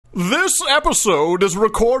This episode is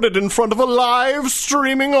recorded in front of a live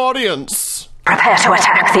streaming audience. Prepare to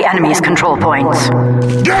attack the enemy's control points.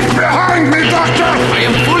 Get behind me, Doctor! I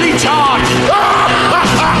am fully charged!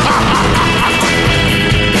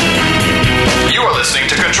 You are listening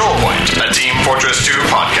to Control Point, a Team Fortress 2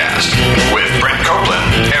 podcast, with Brent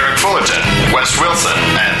Copeland, Eric Fullerton, Wes Wilson,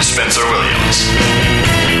 and Spencer Williams.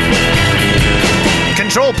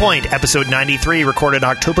 Control Point, episode 93, recorded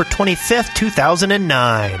October 25th,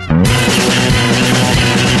 2009.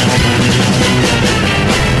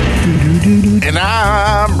 And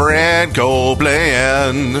I'm Brent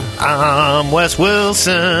Copeland. I'm Wes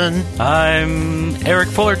Wilson. I'm Eric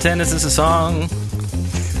Fullerton. Is this a song?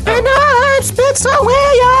 And I'm Spencer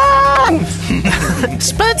Williams.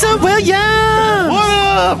 Spencer Williams. What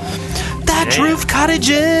up? Thatch Roof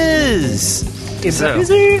Cottages.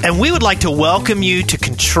 And we would like to welcome you to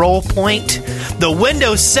Control Point, the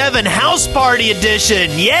Windows 7 House Party Edition.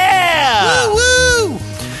 Yeah! Woo woo!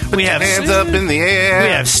 We have hands up in the air. We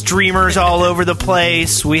have streamers all over the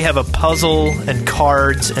place. We have a puzzle and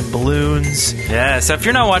cards and balloons. Yeah, so if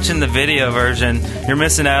you're not watching the video version, you're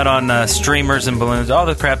missing out on streamers and balloons, all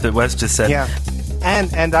the crap that Wes just said. Yeah,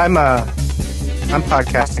 and I'm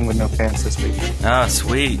podcasting with no pants this week. Oh,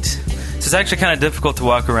 sweet. So it's actually kind of difficult to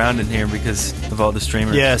walk around in here because of all the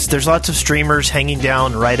streamers. Yes, there's lots of streamers hanging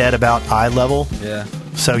down right at about eye level. Yeah.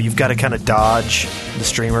 So you've got to kind of dodge the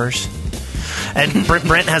streamers. And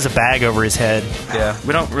Brent has a bag over his head. Yeah,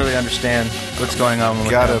 we don't really understand what's going on.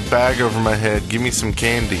 Got a bag over my head. Give me some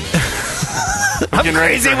candy. I'm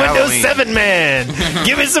crazy Windows 7 man.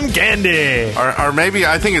 Give me some candy. Or maybe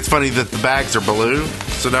I think it's funny that the bags are blue,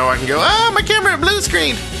 so now I can go, my camera blue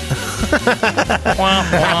screen.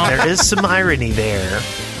 There is some irony there.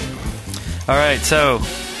 All right, so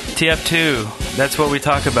TF2, that's what we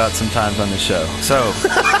talk about sometimes on the show. So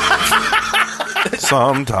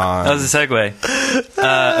sometimes. that was a segue.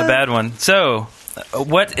 A bad one. So,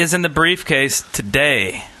 what is in the briefcase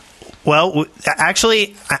today? Well,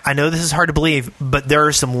 actually, I know this is hard to believe, but there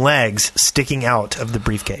are some legs sticking out of the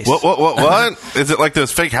briefcase. What? Is it like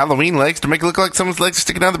those fake Halloween legs to make it look like someone's legs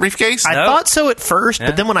sticking out of the briefcase? I thought so at first,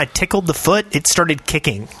 but then when I tickled the foot, it started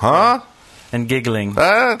kicking. Huh? And giggling. Do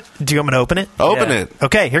you want me to open it? Open it.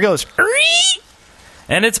 Okay, here goes.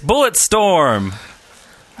 And it's Bullet Storm.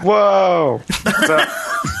 Whoa!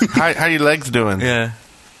 How your legs doing? Yeah.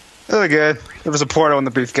 Really good. There was a portal in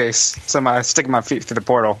the briefcase, so I'm sticking my feet through the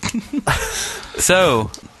portal.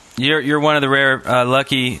 So, you're one of the rare,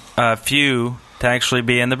 lucky few to actually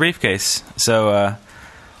be in the briefcase. So,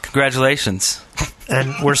 congratulations.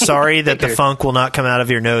 And we're sorry that the funk will not come out of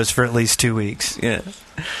your nose for at least 2 weeks. Yeah.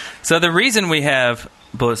 So the reason we have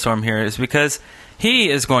Bulletstorm here is because he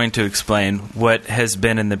is going to explain what has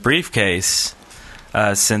been in the briefcase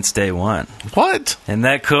since day one. What? Isn't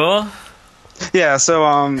that cool? Yeah, so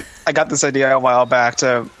I got this idea a while back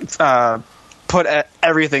to put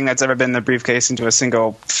everything that's ever been in the briefcase into a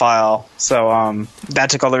single file. So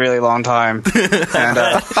that took a really long time.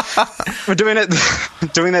 And we're doing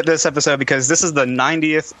it this episode because this is the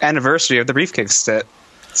 90th anniversary of the briefcase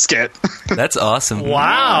skit. That's awesome.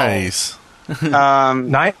 Wow. Nice.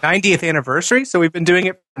 90th anniversary? So we've been doing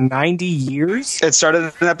it for 90 years? It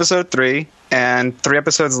started in episode 3, and 3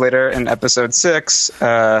 episodes later in episode 6,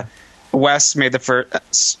 Wes made the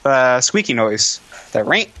first squeaky noise. That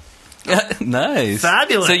ring. Nice.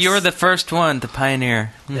 Fabulous. So you were the first one to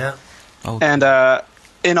pioneer. Yeah. Oh. And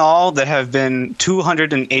in all, there have been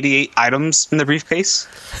 288 items in the briefcase.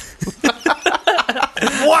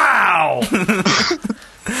 Wow!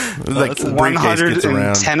 Like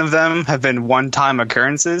 110 of them have been one-time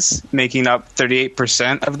occurrences, making up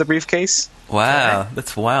 38% of the briefcase. Wow,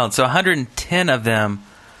 that's wild. So 110 of them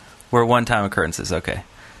were one-time occurrences. Okay.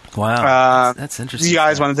 Wow. That's interesting. You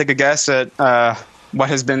guys want to take a guess at what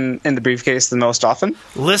has been in the briefcase the most often?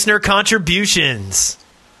 Listener contributions.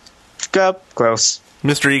 Close.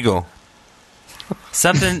 Mr. Eagle.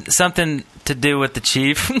 Something to do with the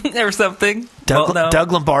chief or something?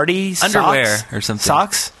 Doug Lombardi's underwear socks? or something.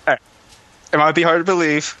 Socks? It might be hard to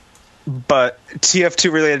believe, but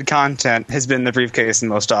TF2 related content has been in the briefcase the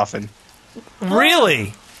most often.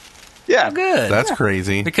 Really? Yeah. Good. That's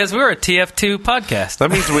crazy. Because we're a TF2 podcast. That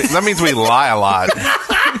means we lie a lot.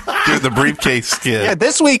 Do the briefcase skit. Yeah,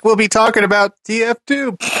 this week we'll be talking about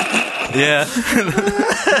TF2. Yeah.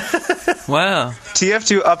 Wow.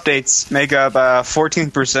 TF2 updates make up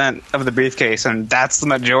 14% of the briefcase, and that's the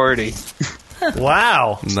majority.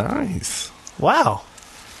 Wow. Nice. Wow.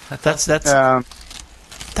 That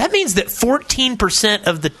means that 14%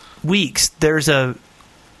 of the weeks there's a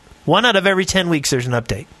 1 out of every 10 weeks there's an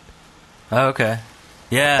update. Oh, okay.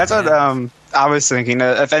 Yeah. That's what I was thinking,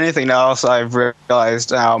 if anything else, I've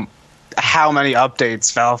realized how many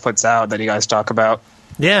updates Valve puts out that you guys talk about.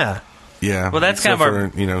 Yeah. Yeah. Well, that's kind of our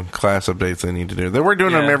class updates they need to do. They were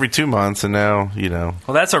doing them every 2 months, and now Well,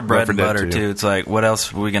 that's our bread and butter too. It's like, what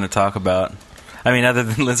else are we going to talk about? I mean, other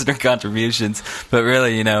than listener contributions, but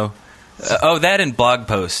really, that and blog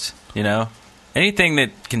posts. Anything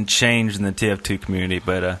that can change in the TF2 community.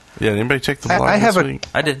 But anybody check the blog? I week?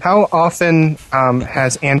 I did. How often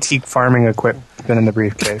has antique farming equipment been in the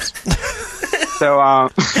briefcase? So,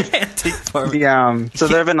 Antique farming. So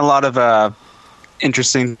there have been a lot of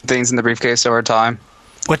interesting things in the briefcase over time.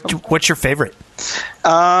 What's your favorite?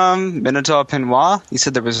 Minotaur Pinois. You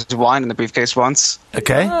said there was wine in the briefcase once.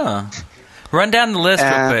 Okay. Run down the list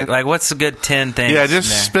real quick. Like, what's a good 10 things? Yeah,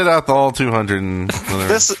 just spit out the all 200 and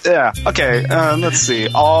whatever. Okay, let's see.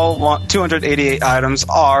 All 288 items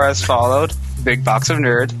are as followed. Big box of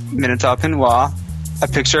nerd, Minotaur Pinois, a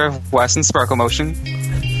picture of Wes in Sparkle Motion.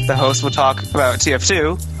 The host will talk about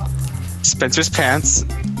TF2, Spencer's Pants,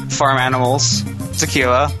 Farm Animals,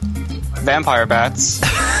 Tequila, Vampire Bats,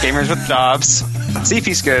 Gamers with Jobs,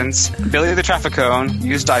 CP Skins, Billy the Traffic Cone,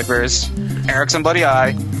 Used Diapers, Eric's Bloody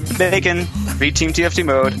Eye, Bacon, Read Team TFT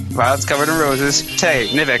Mode, Violets Covered in Roses, Tay,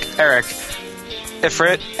 Nivik, Eric,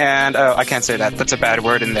 Ifrit, and I can't say that. That's a bad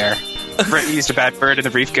word in there. Britt used a bad word in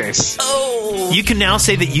the briefcase. You can now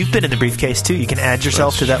say that you've been in the briefcase too. You can add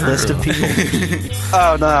yourself to that list of people.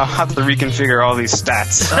 Oh no, I'll have to reconfigure all these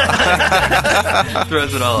stats.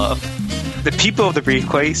 Throws it all off. The people of the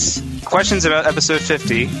briefcase, questions about episode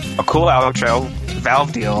 50, a cool outro,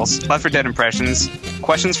 Valve deals, Left 4 Dead impressions,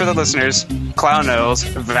 questions for the listeners, Clown Nose,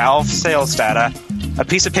 Valve sales data, a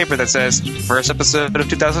piece of paper that says first episode of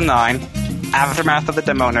 2009, aftermath of the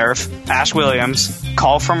demo nerf, Ash Williams,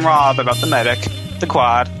 call from Rob about the medic, the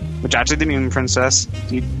quad, which actually the Moon Princess,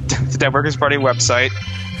 the Dead Workers Party website,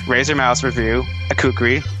 Razor Mouse review, a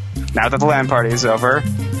kukri, now that the LAN party is over,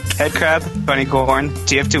 Head Crab, Bunnycorn,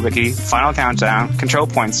 TF2 Wiki, Final Countdown, Control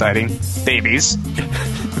Point Sighting, Babies,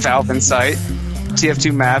 Valve Insight,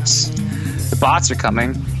 TF2 Maps, the bots are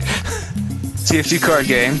coming, TF2 Card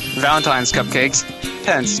Game, Valentine's Cupcakes,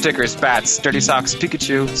 pens, stickers, bats, dirty socks,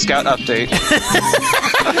 Pikachu, Scout Update.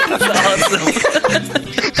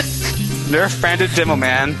 Nerf branded Demo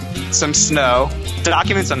Man, some snow,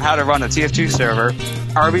 documents on how to run a TF2 server,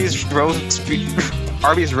 Arby's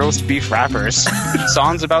roast beef wrappers,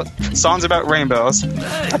 songs about rainbows,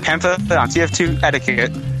 a pamphlet on TF2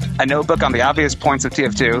 etiquette, a notebook on the obvious points of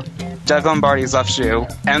TF2, Doug Lombardi's left shoe,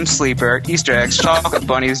 M Sleeper, Easter eggs, chocolate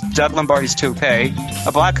bunnies, Doug Lombardi's toupee,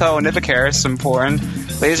 a black hole, Nivik Harris, some porn,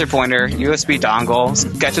 laser pointer, USB dongle,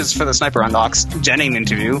 sketches for the sniper unlocks, Jennings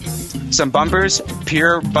interview, some bumpers,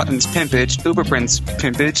 Pure Buttons pimpage, Uber Prince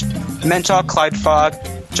pimpage, Mentalk Clyde Fogg,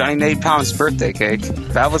 Johnny Napalm's birthday cake,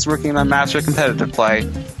 Valve was working on Master Competitive Play,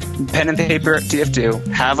 Pen and Paper TF2,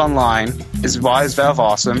 Have Online, Why is Valve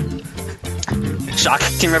Awesome,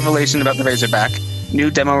 shocking revelation about the Razorback, new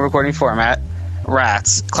demo recording format,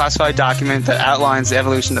 Rats, classified document that outlines the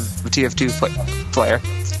evolution of the TF2 player.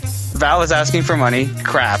 Val is asking for money,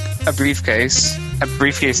 crap, a briefcase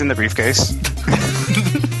in the briefcase.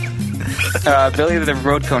 Billy the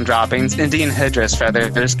Road Cone droppings, Indian headdress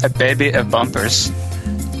feathers, a baby of bumpers.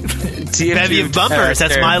 Baby of bumpers,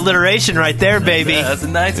 that's my alliteration right there, baby. Yeah, that's a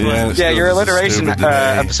nice one. Yeah, your alliteration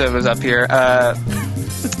episode was up here.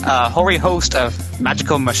 Hoary host of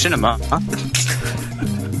Magical Machinima.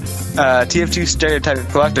 TF2 stereotype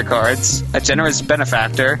collector cards, a generous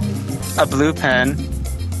benefactor, a blue pen,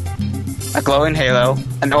 a glowing halo,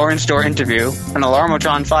 an orange door interview, an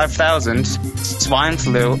Alarmotron 5000, swine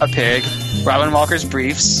flu, a pig, Robin Walker's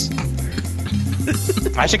briefs.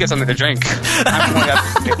 I should get something to drink.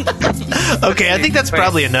 Okay, I think that's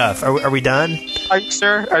probably enough. Are we done? Are you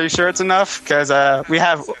sure? Are you sure it's enough? Because we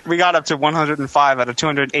got up to 105 out of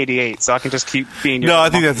 288, so I can just keep being. No, I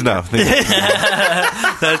think that's enough.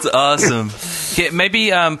 That's awesome. Yeah, maybe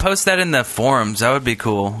post that in the forums. That would be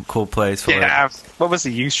cool place for it. What was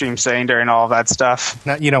the Ustream saying during all of that stuff?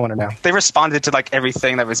 No, you don't want to know. They responded to like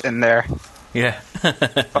everything that was in there. Yeah.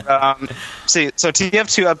 So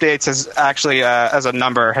TF2 updates has actually, as a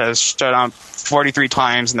number, has shown up 43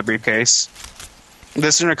 times in the briefcase.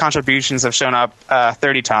 Listener contributions have shown up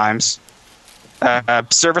 30 times.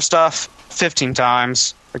 Server stuff, 15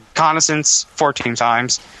 times. Reconnaissance, 14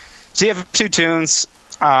 times. TF2 tunes,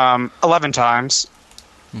 11 times.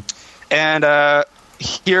 And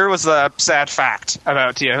here was the sad fact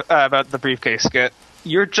about the briefcase skit.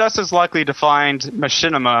 You're just as likely to find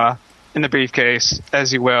Machinima in the briefcase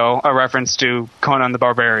as you will a reference to Conan the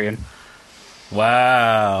Barbarian.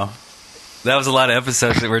 Wow. That was a lot of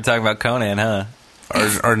episodes that we were talking about Conan, huh?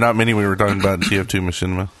 Or not many we were talking about in TF2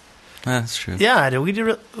 Machinima. That's true. Yeah, we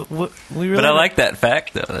really. But I like that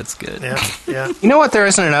fact, though. That's good. Yeah. You know what there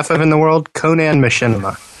isn't enough of in the world? Conan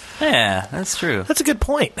Machinima. Yeah, that's true. That's a good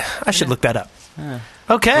point. I should look that up.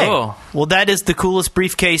 Okay. Cool. Well, that is the coolest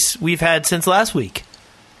briefcase we've had since last week.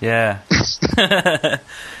 Yeah.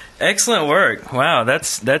 Excellent work. Wow,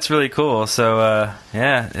 that's really cool. So,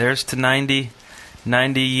 there's to 90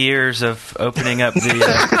 years of opening up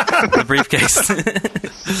the briefcase.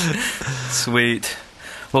 Sweet.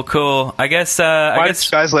 Well, cool. I guess did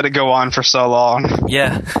you guys let it go on for so long?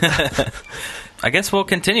 Yeah. I guess we'll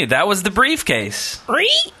continue. That was the briefcase. And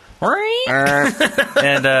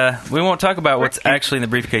we won't talk about what's actually in the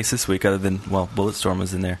briefcase this week other than, Bulletstorm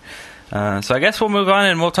was in there. So I guess we'll move on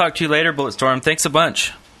and we'll talk to you later, Bulletstorm. Thanks a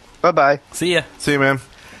bunch. Bye-bye. See ya. See you, man.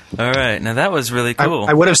 All right. Now, that was really cool.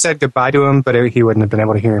 I would have said goodbye to him, but he wouldn't have been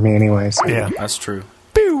able to hear me anyways. Yeah. That's true.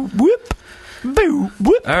 Boo, whoop. Boo,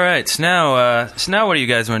 whoop. All right. So now what do you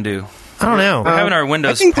guys want to do? I don't know. We're having our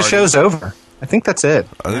Windows I think party. the show's over. I think that's it.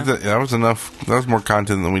 I think that was enough. That was more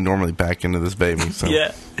content than we normally pack into this baby. So.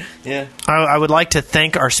 Yeah. I would like to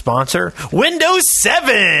thank our sponsor, Windows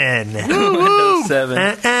 7. Windows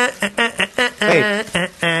 7. Hey,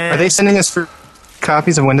 are they sending us for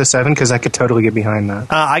copies of Windows 7? Because I could totally get behind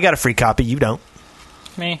that. I got a free copy. You don't.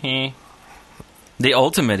 The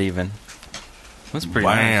Ultimate, even. That's pretty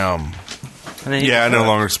Wham. nice. I no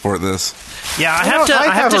longer support this. Yeah, I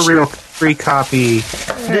have a real free copy.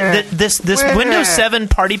 This Windows 7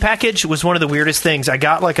 party package was one of the weirdest things. I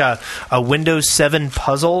got like a Windows 7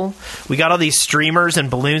 puzzle. We got all these streamers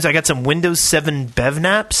and balloons. I got some Windows 7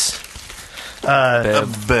 Bevnaps.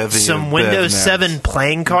 Some Windows 7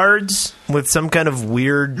 playing cards with some kind of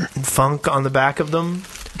weird funk on the back of them.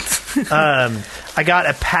 I got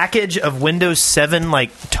a package of Windows 7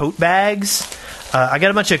 like tote bags. I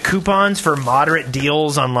got a bunch of coupons for moderate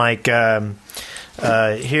deals on like here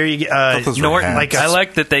you Norton. Like I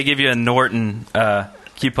like that they give you a Norton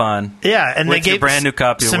coupon. Yeah, and they gave a brand new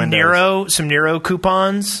copy some of Windows. some Nero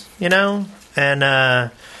coupons,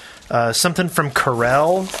 and something from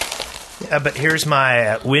Corel. But here's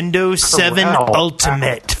my Windows 7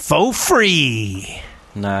 Ultimate for free.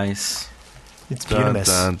 Nice. It's beautiful.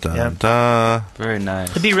 Very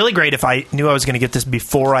nice. It'd be really great if I knew I was going to get this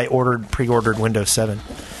before I pre-ordered Windows 7.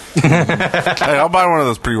 Hey, I'll buy one of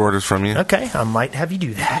those pre-orders from you. Okay, I might have you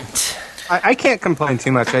do that. I can't complain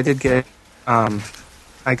too much. I did get,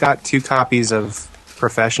 I got 2 copies of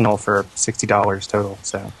Professional for $60 total.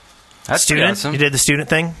 So that's student. Awesome. You did the student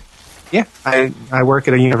thing. Yeah, I work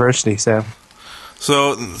at a university, so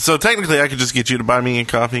technically, I could just get you to buy me a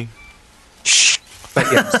coffee. Shh. But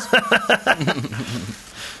yes.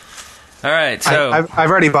 All right, so I've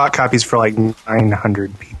already bought copies for like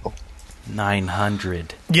 900 people.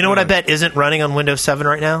 900. You know what I bet isn't running on Windows 7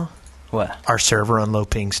 right now? What? Our server on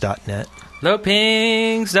lowpings.net.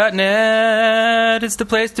 Lowpings.net is the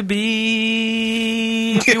place to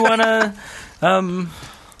be if you want to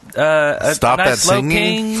stop a nice that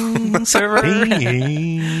singing. Lowping server.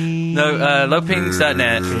 No,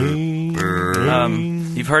 lowpings.net.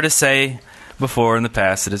 You've heard us say before in the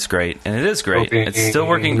past that it's great, and it is great. It's still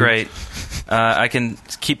working great. I can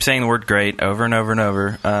keep saying the word great over and over and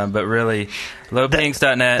over, but really,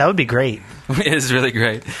 lowpings.net. That would be great. It is really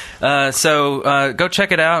great. So go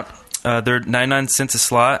check it out. They're 99 cents a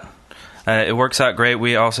slot. It works out great.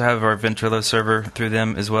 We also have our Ventrilo server through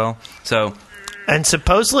them as well. So, and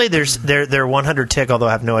supposedly they're 100 tick, although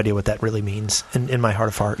I have no idea what that really means in my heart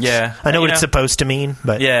of hearts. Yeah, I know what it's supposed to mean,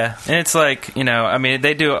 but yeah, and it's like I mean,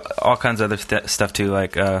 they do all kinds of other stuff too,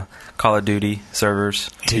 like Call of Duty servers,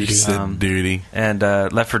 Duty, and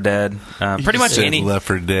Left 4 Dead. Pretty much any Left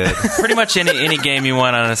 4 Dead. Pretty much any game you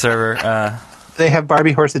want on a server. They have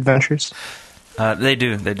Barbie Horse Adventures. They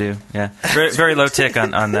do. Yeah, very low tick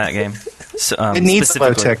on that game. So, it needs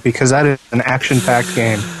low tick because that is an action-packed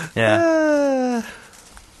game. Yeah.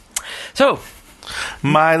 So,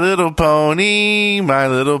 My Little Pony.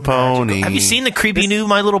 Have you seen the creepy new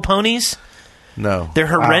My Little Ponies? No. They're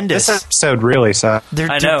horrendous. This episode really sucks.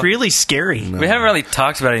 They're really scary. We haven't really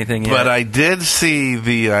talked about anything yet. But I did see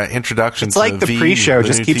the introduction it's to like the pre-show.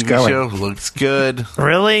 Just keeps going. Show. Looks good.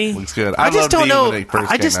 Really? Looks good. I just don't know.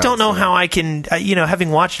 I just don't know how I can.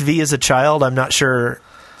 Having watched V as a child, I'm not sure.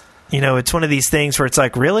 It's one of these things where it's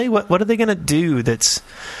like, really, what are they going to do that's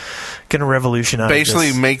going to revolutionize?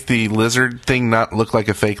 Basically, make the lizard thing not look like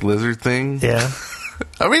a fake lizard thing. Yeah.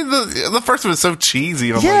 I mean, the first one was so cheesy.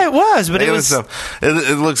 It was, but it was.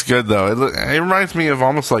 It looks good though. It reminds me of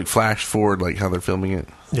almost like Flash Forward, like how they're filming it.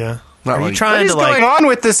 Yeah. Not Are you like- trying What is to like? going on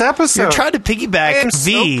with this episode? You're trying to I piggyback am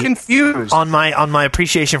V so confused. on my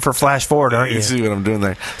appreciation for Flash Forward, aren't You you? see what I'm doing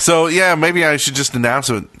there. So, yeah, maybe I should just announce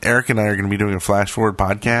it. Eric and I are going to be doing a Flash Forward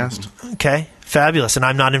podcast. Okay, fabulous, and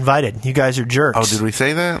I'm not invited. You guys are jerks. Oh, did we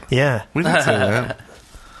say that? Yeah. We didn't say that.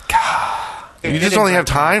 You just only have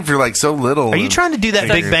time for like so little. Are you trying to do that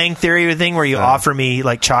Big Bang Theory thing where you offer me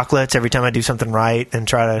like chocolates every time I do something right and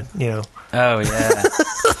try to, you know? Oh yeah.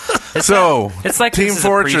 It's like Team this is a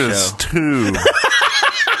Fortress 2.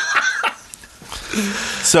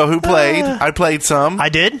 So who played? I played some. I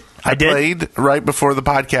did. I played right before the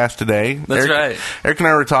podcast today. That's right. Eric and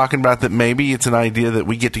I were talking about that maybe it's an idea that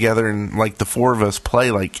we get together and like the four of us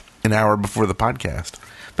play like an hour before the podcast.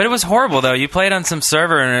 But it was horrible, though. You played on some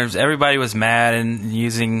server, and everybody was mad and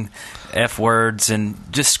using F words and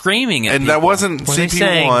just screaming at And people. that wasn't What are they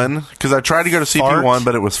CP1, because I tried to go to CP1, Fart?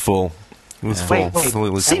 but it was full. It was full. Wait.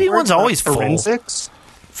 Completely full. CP1's always full. Forensics?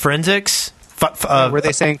 Forensics? Were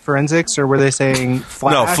they saying forensics or were they saying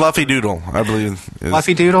Flash? No, Fluffy Doodle, I believe.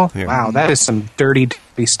 Fluffy Doodle? Yeah. Wow, that is some dirty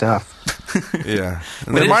stuff. Yeah.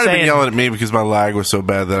 And What they is might have been saying? yelling at me because my lag was so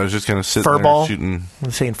bad that I was just kind of sitting Furball? there shooting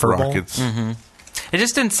I'm saying furball. rockets. It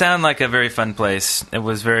just didn't sound like a very fun place. It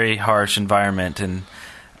was a very harsh environment, and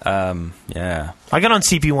yeah. I got on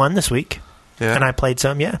CP1 this week. Yeah. And I played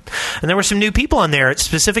some, yeah. And there were some new people on there.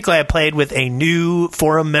 Specifically, I played with a new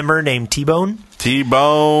forum member named T-Bone.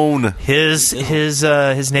 T-Bone. His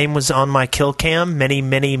name was on my kill cam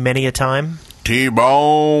many a time.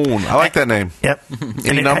 T-Bone. I like that name. Yep.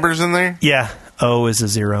 Any numbers in there? Yeah. O is a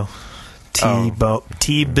 0.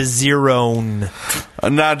 T-Bazerone.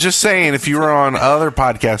 Nah, just saying, if you were on other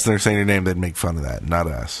podcasts and they're saying your name, they'd make fun of that, not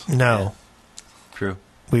us. No. True.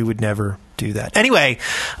 We would never do that. Anyway,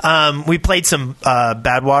 we played some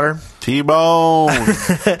Badwater. T-Bone.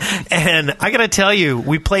 And I got to tell you,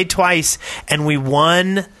 we played twice and we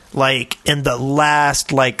won like in the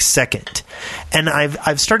last like second. And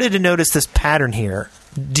I've started to notice this pattern here.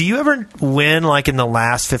 Do you ever win like in the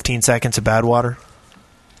last 15 seconds of Badwater?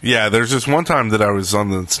 Yeah, there's this one time that I was on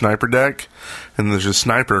the sniper deck, and there's a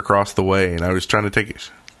sniper across the way, and I was trying to take it.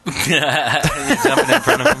 Jumping in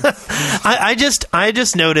front of him. I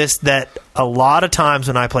just noticed that a lot of times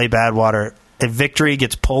when I play Badwater, a victory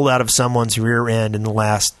gets pulled out of someone's rear end in the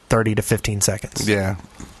last 30 to 15 seconds. Yeah.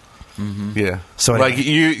 Yeah. So like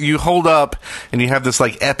you hold up and you have this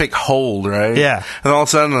like epic hold, right? Yeah. And all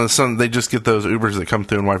of a sudden they just get those Ubers that come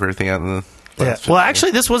through and wipe everything out in the Yeah. Well,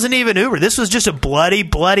 actually, this wasn't even Uber. This was just a bloody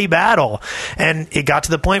battle, and it got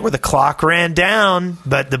to the point where the clock ran down,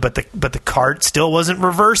 but the cart still wasn't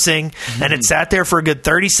reversing, and it sat there for a good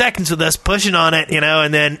 30 seconds with us pushing on it,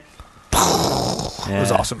 and then it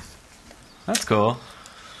was awesome. That's cool.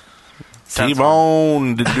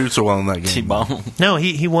 T-Bone didn't do so well in that game. T-Bone. No,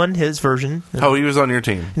 he won his version. Oh, he was on your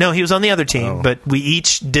team. No, he was on the other team, Oh. but we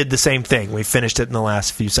each did the same thing. We finished it in the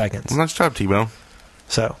last few seconds. Nice job, T-Bone.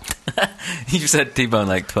 So You said T-Bone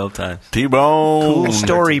like 12 times. T-Bone. cool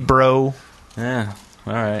story, bro. Yeah.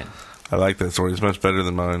 All right. I like that story. It's much better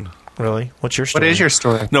than mine. Really? What's your story? What is your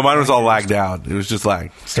story? No, mine was all lagged out. It was just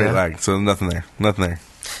lag. Straight Yeah. lag. So nothing there. Nothing there.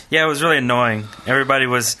 Yeah, it was really annoying. Everybody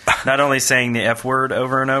was not only saying the F word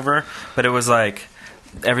over and over, but it was like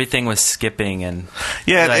everything was skipping and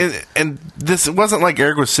Yeah, like, and this it wasn't like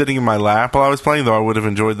Eric was sitting in my lap while I was playing, though I would have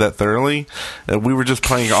enjoyed that thoroughly. We were just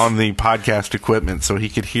playing on the podcast equipment, so he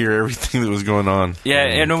could hear everything that was going on. yeah,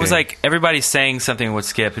 and it was Okay. like everybody saying something would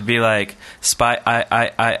skip. It'd be like spy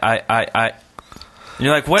I. And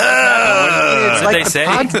you're like, what? It's What like did they the say?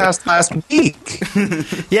 podcast last week.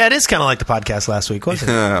 Yeah, it is kind of like the podcast last week, wasn't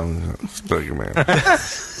it? Spoken man.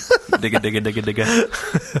 Digga.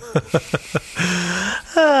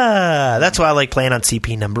 That's why I like playing on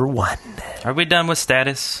CP number 1. Are we done with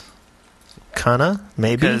status? Kinda,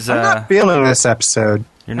 maybe. Because I'm not feeling this episode.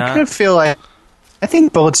 you're I not. kind of feel like I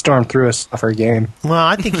think Bulletstorm threw us off our game. Well,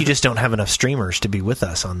 I think you just don't have enough streamers to be with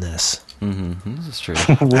us on this. This is true.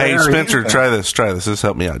 Hey, Where are Spencer, you? try this. Try this. This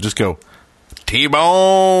help me out. Just go.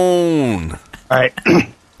 T-Bone. All right.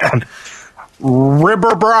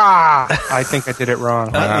 Rubbarah. I think I did it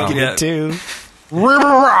wrong. Wow. I get it too.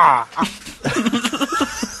 Rubbarah.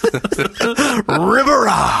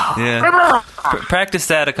 Rubbarah. Yeah. Practice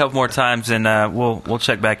that a couple more times, and we'll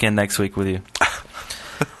check back in next week with you.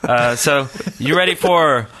 So, you ready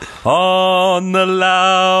for On the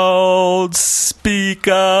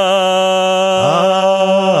Loudspeaker?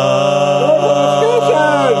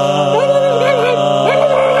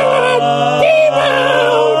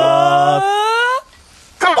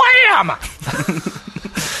 Kablam!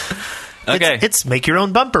 Okay. It's make your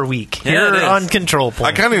own bumper week here on Control Point.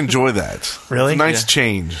 I kind of enjoy that. Really? It's a nice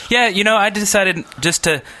change. Yeah, I decided just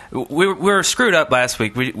to... We were screwed up last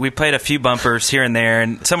week. We played a few bumpers here and there,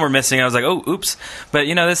 and some were missing. I was like, oh, oops. But,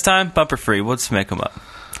 this time, bumper free. We'll just make them up.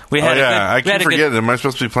 I keep forgetting. Am I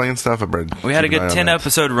supposed to be playing stuff? We had a good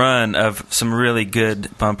 10-episode run of some really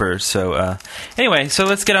good bumpers. So, anyway, so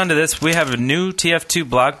let's get on to this. We have a new TF2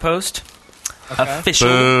 blog post. Okay.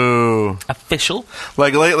 Official.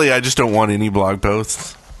 Like, lately, I just don't want any blog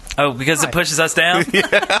posts. Oh, because it pushes us down?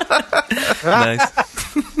 Nice.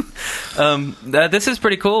 This is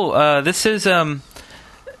pretty cool. This is...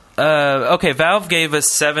 okay, Valve gave us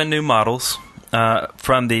 7 new models.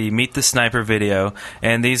 From the Meet the Sniper video,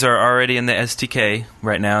 and these are already in the SDK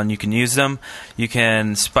right now, and you can use them. You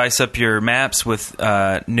can spice up your maps with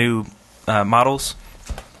new models,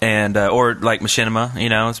 and or like machinima.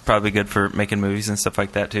 It's probably good for making movies and stuff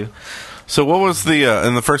like that too. So, what was the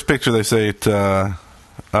in the first picture? They say it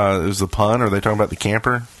was the pun. Are they talking about the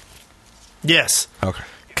camper? Yes. Okay.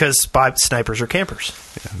 Because snipers are campers.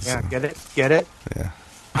 Yeah. Get it. Yeah.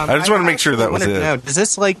 I just want to make sure that was it. Does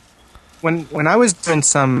this When I was doing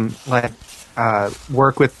some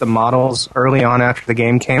work with the models early on after the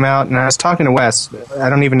game came out, and I was talking to Wes, I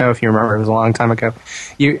don't even know if you remember, it was a long time ago.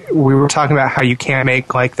 We were talking about how you can't make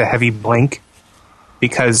the heavy blink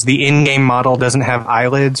because the in-game model doesn't have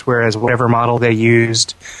eyelids, whereas whatever model they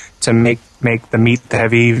used to make the Meet the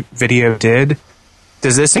Heavy video did.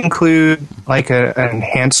 Does this include an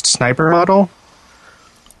enhanced sniper model?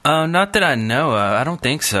 Not that I know of. I don't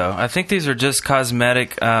think so. I think these are just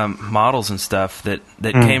cosmetic models and stuff that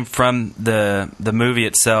came from the movie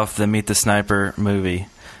itself, the Meet the Sniper movie.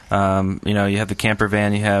 You have the camper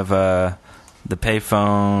van, you have the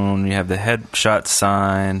payphone, you have the headshot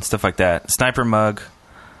sign, stuff like that. Sniper mug,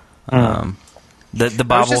 the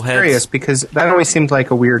bobblehead. I was just curious because that always seemed like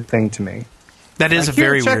a weird thing to me. That is a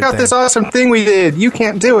very weird thing. Check out this awesome thing we did. You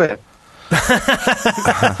can't do it.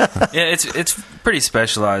 Yeah, it's pretty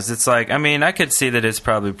specialized. It's I could see that it's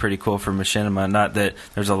probably pretty cool for machinima. Not that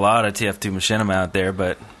there's a lot of TF2 machinima out there,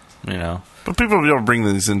 but But people will be able to bring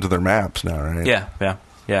these into their maps now, right?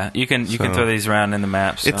 Yeah. You can throw these around in the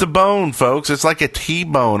maps. So. It's a bone, folks. It's like a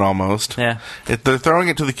T-bone almost. Yeah. They're throwing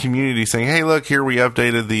it to the community, saying, "Hey, look here, we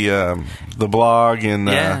updated the blog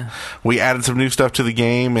and we added some new stuff to the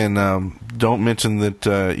game, and don't mention that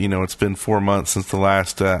it's been 4 months since the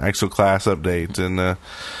last Exoclass update, and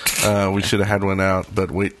we should have had one out,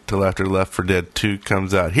 but wait till after Left 4 Dead 2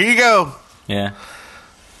 comes out. Here you go." Yeah,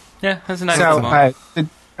 that's a nice. So,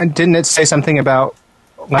 didn't it say something about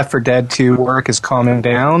Left 4 Dead 2 work is calming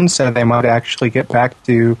down, so they might actually get back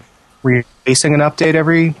to releasing an update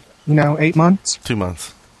every 8 months? 2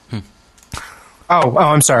 months. Oh,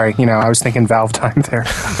 I'm sorry. I was thinking Valve time there.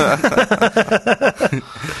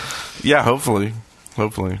 Yeah, hopefully.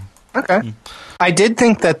 Okay. I did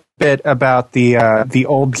think that bit about the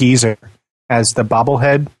old geezer as the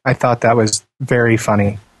bobblehead. I thought that was very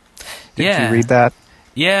funny. Did you read that?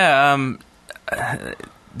 Yeah.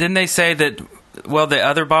 Didn't they say that? Well, the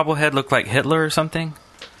other bobblehead looked like Hitler or something.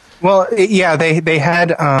 Well, yeah, they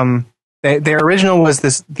had their original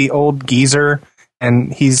was the old geezer,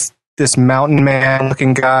 and he's this mountain man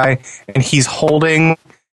looking guy, and he's holding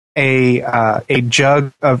a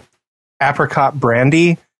jug of apricot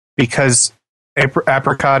brandy because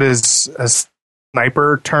apricot is a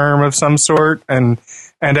sniper term of some sort, and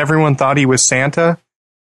everyone thought he was Santa.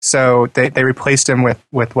 So they replaced him with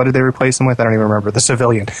what did they replace him with? I don't even remember. The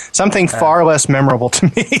civilian. Something far less memorable to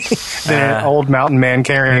me than an old mountain man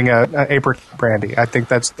carrying a apricot brandy. I think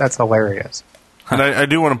that's hilarious. And I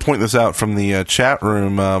do want to point this out from the chat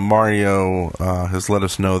room. Mario has let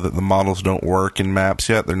us know that the models don't work in maps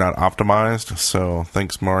yet. They're not optimized. So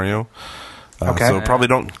thanks, Mario. Okay. So probably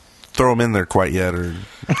don't throw them in there quite yet. Or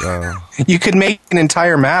you could make an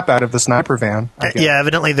entire map out of the sniper van. Yeah,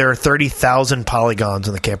 evidently there are 30,000 polygons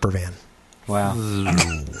in the camper van. Wow.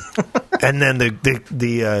 And then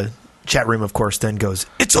the chat room, of course, then goes,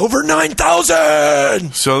 "It's over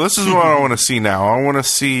 9,000!" So this is what I want to see now. I want to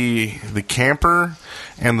see the camper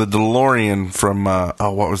and the DeLorean from,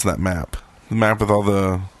 what was that map? The map with all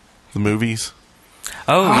the movies?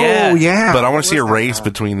 Oh, yeah. But I want to see a race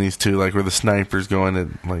between these two, like where the sniper's going at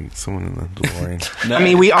someone in the DeLorean. No. I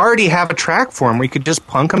mean, we already have a track for them. We could just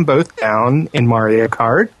plunk them both down in Mario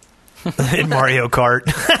Kart.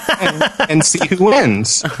 and see who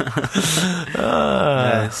wins.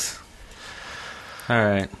 Nice. All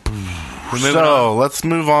right. So let's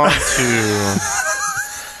move on to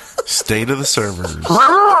State of the Servers.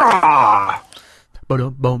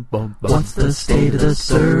 What's the state of the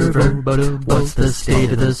server? What's the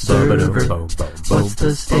state of the server? What's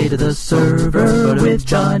the state of the server with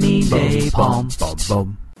Johnny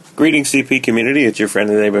Napalm? Greetings, CP community. It's your friend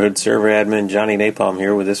of the neighborhood server admin, Johnny Napalm,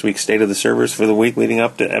 here with this week's State of the Servers for the week leading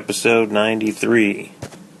up to episode 93.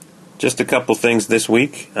 Just a couple things this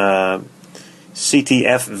week.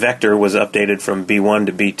 CTF Vector was updated from B1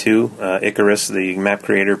 to B2. Icarus, the map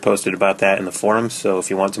creator, posted about that in the forums, so if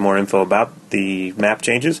you want some more info about the map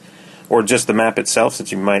changes, or just the map itself, since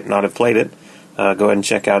you might not have played it, go ahead and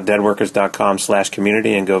check out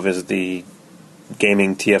deadworkers.com/community and go visit the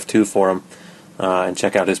Gaming TF2 forum and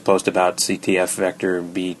check out his post about CTF Vector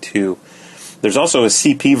B2. There's also a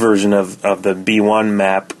CP version of the B1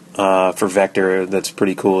 map for Vector that's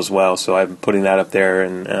pretty cool as well, so I'm putting that up there,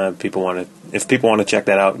 and if people want to check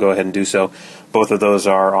that out, go ahead and do so. Both of those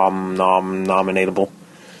are nominatable.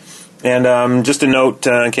 And just a note,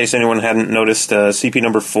 in case anyone hadn't noticed, CP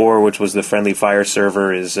number 4, which was the Friendly Fire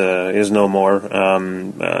server, is no more.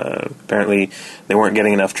 Apparently, they weren't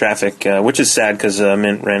getting enough traffic, which is sad because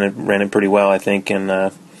Mint ran it pretty well, I think,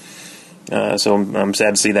 and so I'm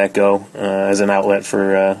sad to see that go as an outlet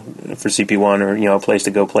for CP1, or a place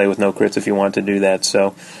to go play with no crits if you want to do that.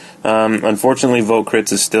 So unfortunately, Vote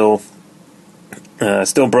Crits is still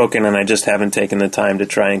broken, and I just haven't taken the time to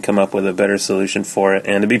try and come up with a better solution for it.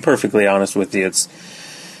 And to be perfectly honest with you, it's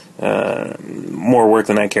more work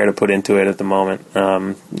than I care to put into it at the moment.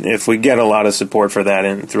 If we get a lot of support for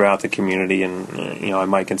that throughout the community, and I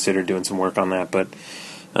might consider doing some work on that. But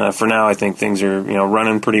for now, I think things are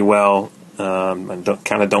running pretty well. I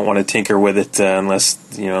don't want to tinker with it unless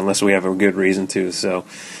we have a good reason to. So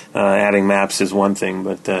adding maps is one thing,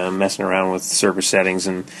 but messing around with server settings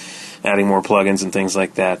and adding more plugins and things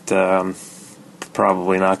like that,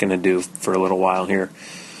 probably not going to do for a little while here.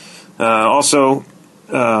 Also,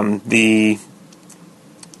 the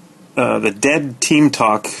Dead Team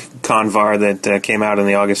Talk convar that came out in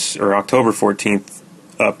the October 14th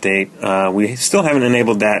update, we still haven't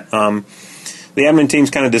enabled that. The admin team's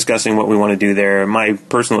kind of discussing what we want to do there. My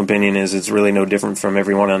personal opinion is it's really no different from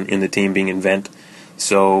everyone in the team being in Vent.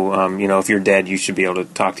 So, if you're dead, you should be able to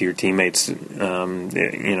talk to your teammates,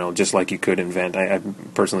 just like you could in Vent. I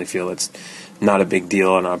personally feel it's not a big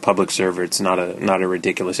deal on a public server. It's not a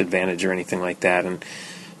ridiculous advantage or anything like that. And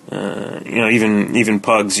even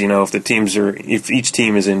pugs, if each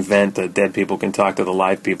team is in Vent, the dead people can talk to the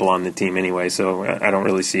live people on the team anyway. So I don't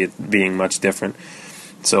really see it being much different.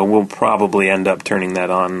 So we'll probably end up turning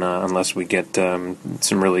that on unless we get some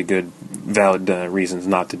really good, valid reasons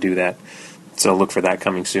not to do that. So look for that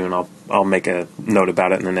coming soon. I'll make a note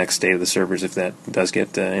about it in the next State of the Servers if that does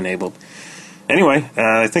get enabled. Anyway,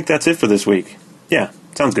 I think that's it for this week. Yeah,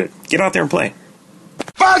 sounds good. Get out there and play.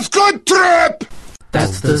 That's good trip!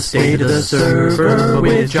 That's the State of the Server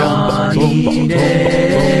with Johnny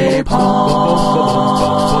Napalm.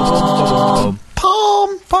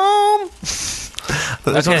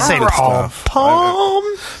 That's what I say with stuff. Palm.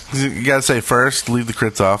 You gotta say first, leave the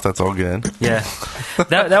crits off. That's all good. Yeah,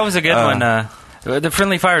 that was a good one. The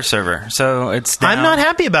Friendly Fire server. So it's down. I'm not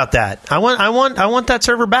happy about that. I want that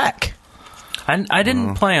server back. I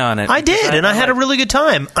didn't play on it. I did, and I had a really good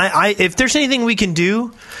time. If there's anything we can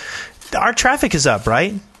do, our traffic is up,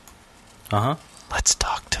 right? Let's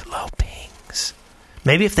talk to low pings.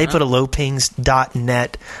 Maybe if they put a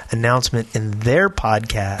lowpings.net announcement in their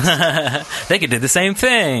podcast, they could do the same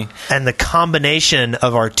thing. And the combination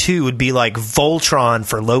of our two would be like Voltron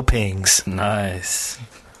for low pings. Nice.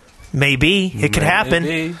 Maybe. It could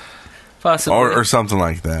happen. Possibly. Or something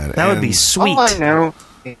like that. That would be sweet. All I know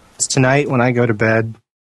is tonight when I go to bed,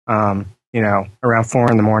 around 4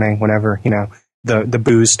 in the morning, whenever, the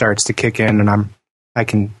booze starts to kick in and I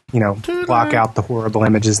can, block out the horrible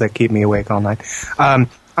images that keep me awake all night. I'm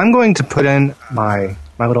going to put in my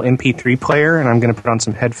little MP3 player, and I'm going to put on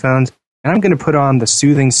some headphones, and I'm going to put on the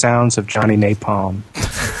soothing sounds of Johnny Napalm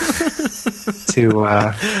to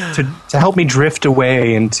help me drift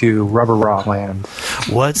away into Rubbarah land.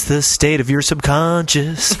 What's the state of your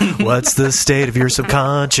subconscious? What's the state of your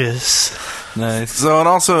subconscious? Nice. So, and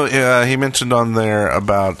also, he mentioned on there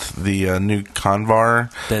about the new convar,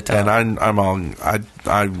 and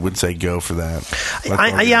I would say go for that.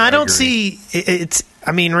 I don't see it's.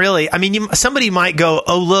 I mean, really. I mean, somebody might go,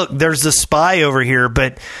 "Oh, look, there's the spy over here,"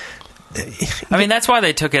 but I mean, that's why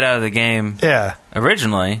they took it out of the game. Yeah.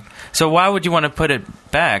 Originally. So why would you want to put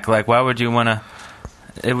it back? Like, why would you want to?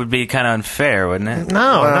 It would be kind of unfair, wouldn't it?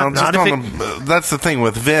 No, not if that's the thing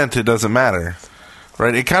with Vent. It doesn't matter.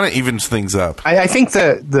 Right, it kind of evens things up. I think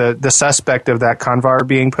the suspect of that convar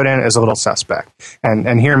being put in is a little suspect.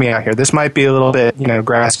 And hear me out here. This might be a little bit,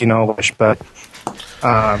 grassy knowledge, but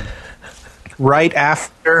right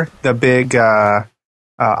after the big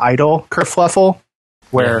idol kerfluffle,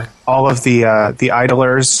 where all of the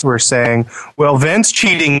idlers were saying, well, Vent's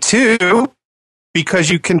cheating too, because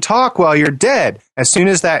you can talk while you're dead. As soon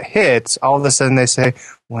as that hits, all of a sudden they say,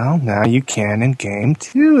 well, now you can in game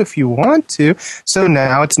too if you want to, so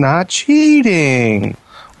now it's not cheating.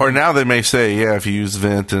 Or now they may say, yeah, if you use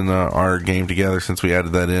Vent in our game together, since we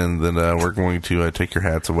added that in, then we're going to take your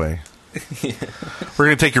hats away. We're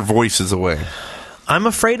going to take your voices away. I'm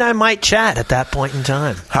afraid I might chat at that point in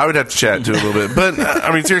time. I would have to chat too a little bit. But,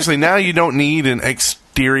 I mean, seriously, now you don't need an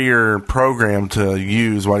exterior program to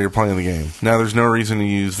use while you're playing the game. Now there's no reason to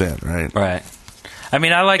use Vent, right? Right. I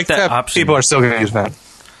mean, I like that option. People are still going to use Vent.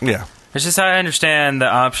 Yeah. It's just I understand the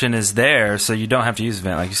option is there, so you don't have to use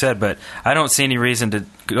Vent, like you said, but I don't see any reason to,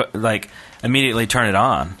 immediately turn it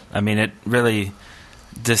on. I mean, it really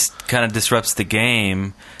just kind of disrupts the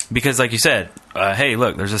game because, like you said, hey,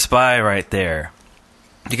 look, there's a spy right there.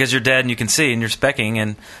 Because you're dead and you can see and you're specking,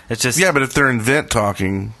 and it's just... Yeah, but if they're in Vent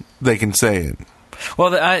talking, they can say it.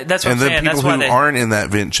 Well, that's what I'm saying. And the people who aren't in that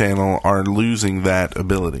Vent channel are losing that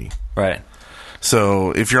ability. Right.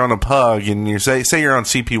 So if you're on a pug and you say you're on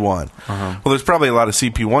CP1, well, there's probably a lot of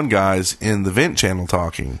CP1 guys in the Vent channel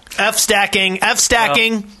talking. F stacking.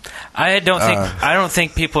 I don't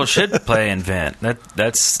think people should play in Vent. But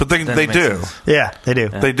they do. Sense. Yeah, they do.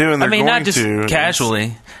 They do, and they're going to. Not just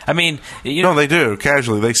casually. I mean, no, they do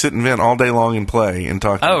casually. They sit in Vent all day long and play and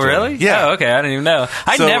talk. Oh, really? Yeah. Oh, okay. I didn't even know.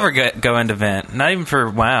 I never go into Vent. Not even for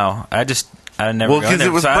WoW. I never. Well, because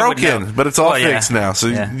it was broken, but it's all fixed now. So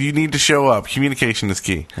yeah. you need to show up. Communication is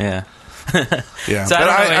key. Yeah. Yeah. So but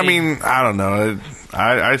I mean, I don't know.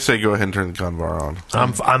 I say go ahead and turn the Convar on.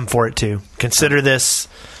 I'm for it too. Consider this.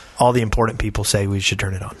 All the important people say we should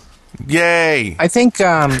turn it on. Yay! I think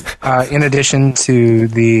in addition to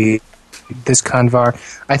this Convar,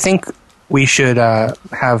 I think we should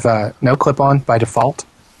have no clip on by default,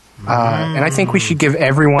 and I think we should give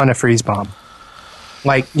everyone a freeze bomb.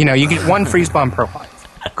 Like, you get one freeze bomb per life.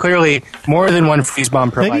 Clearly, more than one freeze bomb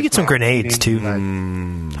per life. Maybe get some grenades too. How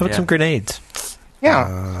about some grenades? Yeah.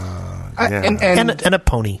 And a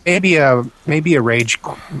pony. Maybe a rage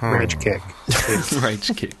kick. Rage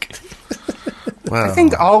kick. Well, I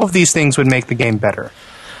think all of these things would make the game better.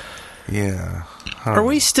 Yeah. Are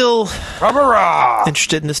we still Rubbarah!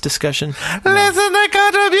 interested in this discussion? Listener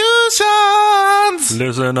contributions!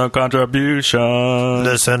 Listener contributions.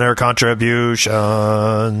 Listener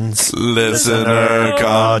contributions. Listener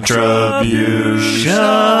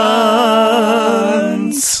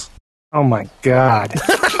contributions. Oh my God.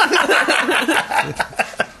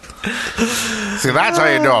 See, that's how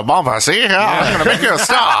you do a bumper. See, I'm going to make you a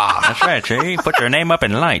star. That's right, see? Put your name up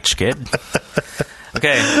in lights, kid.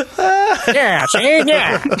 Okay. Yeah, see?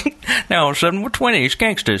 Yeah. Now, sudden, we're 20s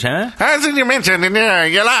gangsters, huh? As you mentioned in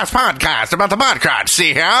your last podcast about the butt crotch.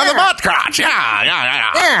 See here, the butt crotch.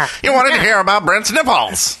 Yeah. You wanted to hear about Brent's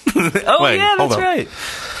nipples. Oh, Wait, yeah, hold that's on. right.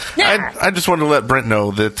 Yeah. I just wanted to let Brent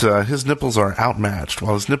know that his nipples are outmatched.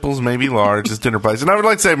 While his nipples may be large as dinner plates, and I would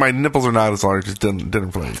like to say my nipples are not as large as dinner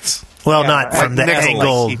plates. Well, not from the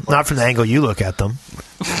angle. Not from the angle you look at them.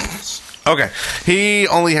 Okay, he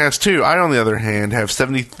only has 2. I, on the other hand, have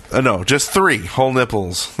just 3 whole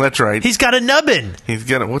nipples. That's right. He's got a nubbin. He's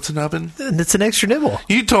got what's a nubbin? It's an extra nibble.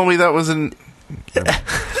 You told me that was an.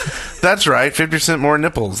 That's right, 50% more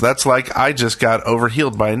nipples. That's like I just got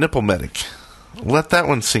overhealed by a nipple medic. Let that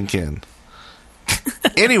one sink in.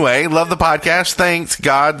 Anyway, love the podcast. Thanks,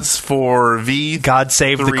 gods, for V. God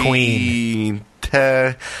save the Queen.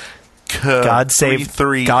 God save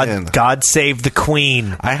God save the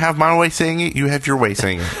Queen. I have my way saying it. You have your way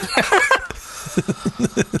saying it.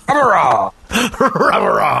 Rubbarah!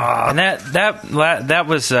 And that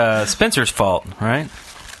was Spencer's fault, right?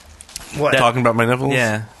 What? Talking about my nipples?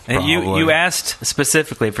 Yeah. And you asked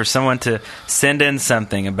specifically for someone to send in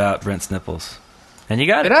something about Brent's nipples. And you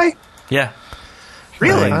got it. Did I? Yeah.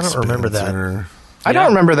 Really? I don't remember that. I don't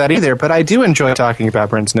remember that either, but I do enjoy talking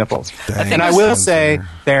about Brent's nipples. And I will say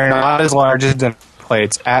they're not as large as dinner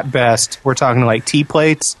plates. At best, we're talking like tea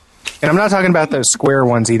plates. And I'm not talking about those square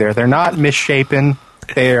ones either. They're not misshapen.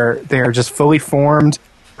 They're just fully formed,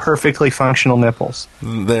 perfectly functional nipples.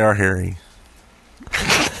 They are hairy.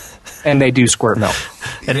 And they do squirt milk.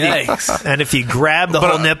 And if you grab the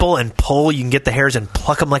whole nipple and pull, you can get the hairs and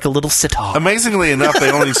pluck them like a little sitar. Amazingly enough,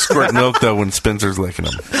 they only squirt milk, though, when Spencer's licking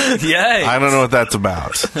them. Yay. I don't know what that's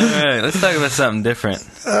about. All right, let's talk about something different.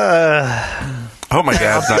 I hope my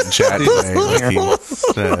dad's not in chat today, like he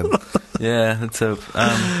said. Yeah, let's hope.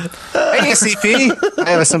 Hey, CP, I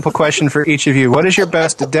have a simple question for each of you. What is your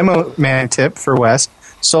best demo man tip for West,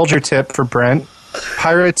 soldier tip for Brent,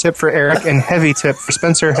 Pyro tip for Eric, and heavy tip for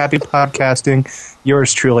Spencer. Happy podcasting.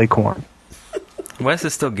 Yours truly, Corn. Wes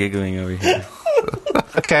is still giggling over here.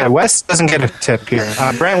 Okay, Wes doesn't get a tip here.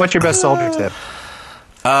 Brent, what's your best soldier tip?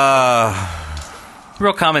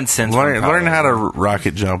 Real common sense. Learn how to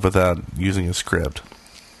rocket jump without using a script.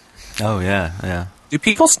 Oh, yeah. Do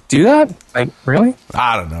people do that? Like, really?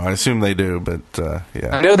 I don't know. I assume they do, but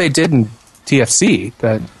yeah. I know they did in TFC,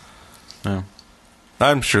 but... Oh.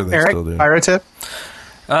 I'm sure they Eric, still do. pyro tip?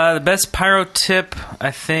 The best pyro tip,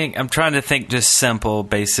 I think... I'm trying to think just simple,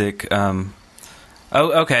 basic...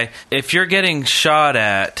 okay. If you're getting shot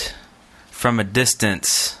at from a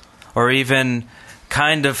distance, or even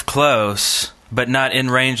kind of close, but not in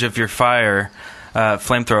range of your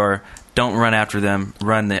flamethrower, don't run after them.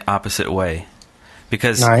 Run the opposite way.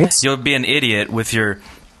 Because you'll be an idiot with your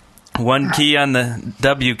one key on the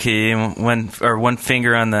W key and one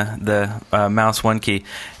finger on the mouse one key,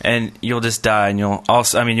 and you'll just die. And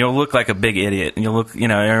you'll look like a big idiot, and you'll look,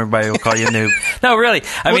 everybody will call you a noob. No, really.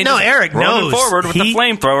 Eric knows forward with the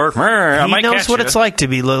flamethrower. He knows what it's like to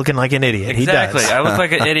be looking like an idiot. Exactly. He does. I look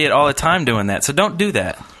like an idiot all the time doing that. So don't do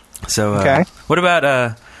that. So what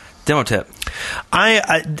about demo tip?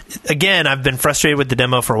 I've been frustrated with the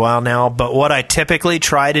demo for a while now, but what I typically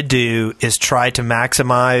try to do is try to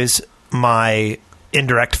maximize my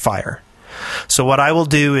indirect fire. So what I will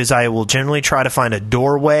do is I will generally try to find a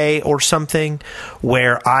doorway or something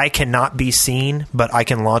where I cannot be seen, but I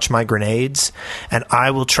can launch my grenades, and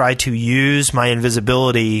I will try to use my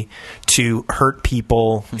invisibility to hurt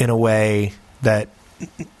people in a way that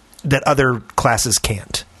other classes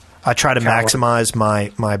can't. I try to maximize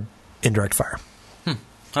my indirect fire.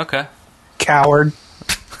 Okay. Coward.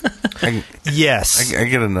 Yes. I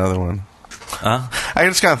get another one. I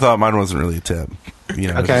just kind of thought mine wasn't really a tip. Okay.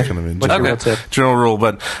 It's just kind of What's your real tip? general rule.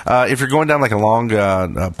 But if you're going down like a long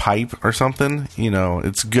pipe or something,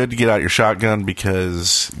 it's good to get out your shotgun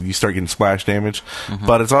because you start getting splash damage. Mm-hmm.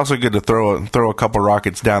 But it's also good to throw a couple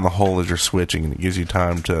rockets down the hole as you're switching, and it gives you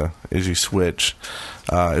time to, as you switch,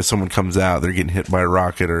 if someone comes out, they're getting hit by a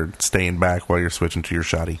rocket or staying back while you're switching to your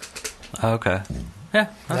shotty. Okay. Yeah.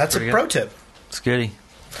 That's a pro tip. It's goody.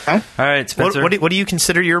 Okay. All right, Spencer. What do you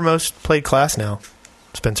consider your most played class now,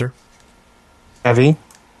 Spencer? Heavy.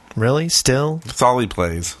 Really? Still? That's all he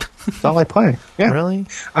plays. That's all I play. Yeah. Really?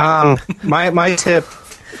 My tip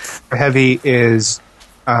for heavy is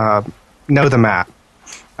know the map.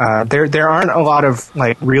 There aren't a lot of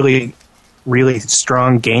like really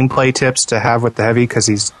strong gameplay tips to have with the heavy because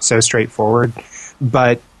he's so straightforward,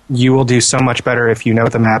 but you will do so much better if you know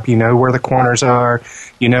the map. You know where the corners are.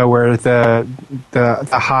 You know where the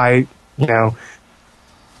high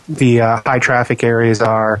high traffic areas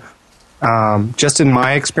are. Just in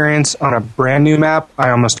my experience, on a brand new map, I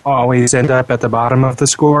almost always end up at the bottom of the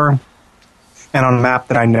score. And on a map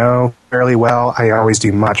that I know fairly well, I always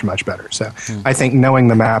do much, much better. So I think knowing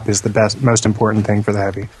the map is the most important thing for the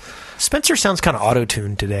heavy. Spencer sounds kind of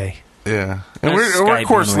auto-tuned today. Yeah. And we're of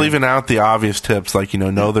course leaving out the obvious tips like,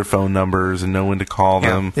 know their phone numbers and know when to call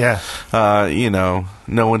them. Yeah. Know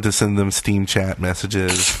when to send them Steam chat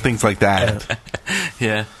messages, things like that.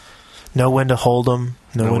 Yeah. Know when to hold them.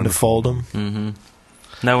 Know when to fold them. Mm-hmm.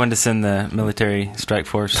 Know when to send the military strike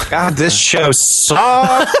force. God, this show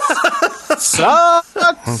sucks.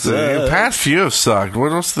 The past few have sucked.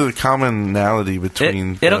 What's the commonality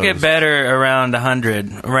between It'll those? get better around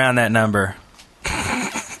 100, around that number.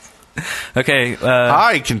 Okay.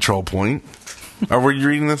 Hi, Control Point. Were you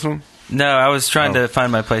reading this one? No, I was trying to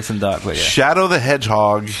find my place in doc. But yeah. Shadow the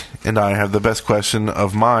Hedgehog and I have the best question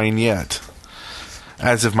of mine yet.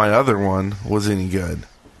 As if my other one was any good.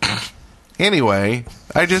 Anyway,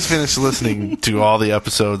 I just finished listening to all the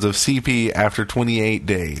episodes of CP after 28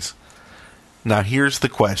 days. Now here's the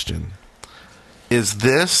question. Is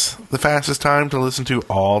this the fastest time to listen to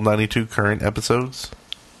all 92 current episodes?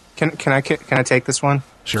 Can I take this one?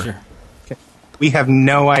 Sure. Okay. We have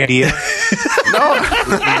no idea.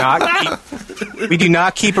 We do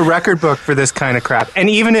not keep a record book for this kind of crap. And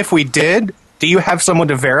even if we did, do you have someone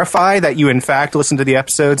to verify that you in fact listen to the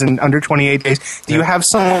episodes in under 28 days? Do you have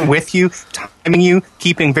someone with you, timing you,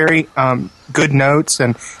 keeping very good notes,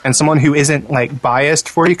 and someone who isn't like biased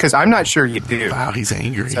for you? Because I'm not sure you do. Wow, he's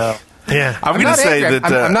angry. So, yeah, I'm going to say angry.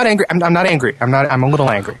 that I'm not angry. I'm not angry. I'm a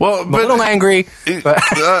little angry. Well, I'm a little angry. But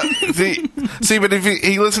but if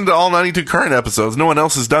he listened to all 92 current episodes, no one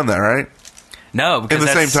else has done that, right? No, because at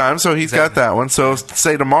the same time, so he's got that one. So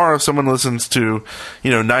say tomorrow if someone listens to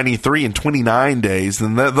 93 in 29 days,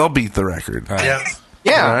 then they'll beat the record. Right.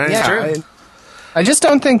 Yeah, right? yeah. I just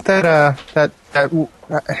don't think that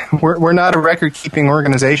we're not a record-keeping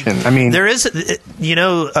organization. I mean, there is,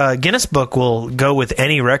 Guinness Book will go with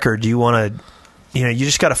any record you want to. You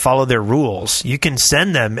just got to follow their rules. You can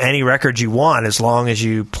send them any record you want as long as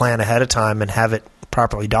you plan ahead of time and have it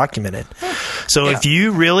properly documented. So if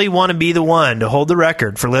you really want to be the one to hold the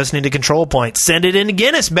record for listening to Control Point, send it into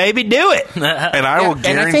Guinness, baby. Do it. And I will guarantee.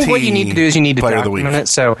 And I think what you need to do is you need to document it.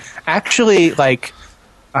 So actually,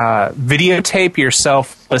 videotape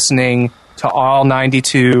yourself listening to all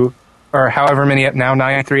 92 or however many, now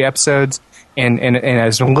 93 episodes in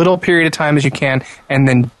as little period of time as you can, and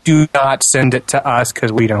then do not send it to us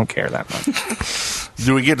because we don't care that much.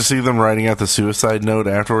 Do we get to see them writing out the suicide note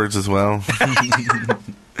afterwards as well?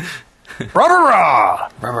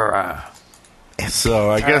 Rubbarah! Rubbarah.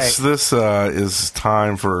 So I guess this is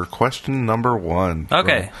time for question number 1.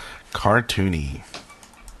 Okay. Cartoony.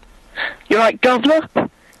 You're right, Governor?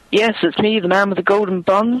 Yes, it's me, the man with the golden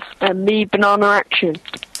buns, and me, Banana Action.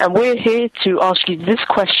 And we're here to ask you this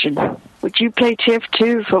question. Would you play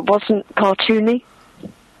TF2 if it wasn't cartoony?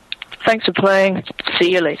 Thanks for playing.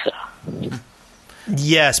 See you later.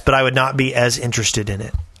 Yes, but I would not be as interested in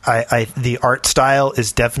it. The art style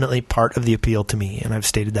is definitely part of the appeal to me, and I've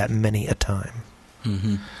stated that many a time.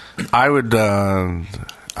 Mm-hmm. I would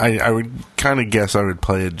I would kind of guess I would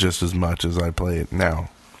play it just as much as I play it now.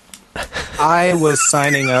 I was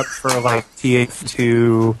signing up for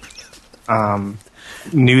TF2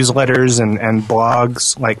 newsletters and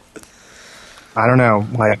blogs I don't know,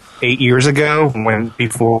 8 years ago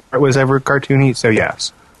before it was ever cartoony. So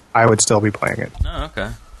yes, I would still be playing it. Oh,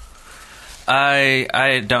 okay.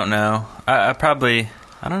 I don't know. I probably,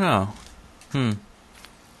 I don't know.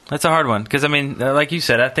 That's a hard one because I mean, like you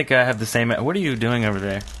said, I think I have the same. What are you doing over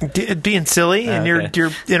there? Being silly, and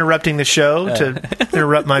you're interrupting the show to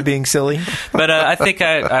interrupt my being silly. But I think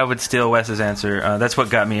I would steal Wes's answer. That's what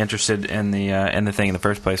got me interested in the thing in the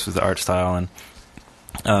first place was the art style, and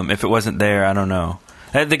if it wasn't there, I don't know.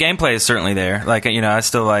 The gameplay is certainly there. I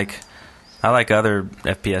still I like other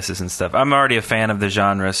FPSs and stuff. I'm already a fan of the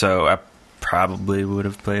genre, so I probably would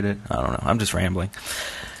have played it. I don't know. I'm just rambling.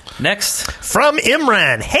 Next. From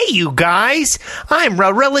Imran. Hey, you guys. I'm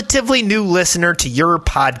a relatively new listener to your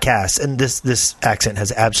podcast. And this accent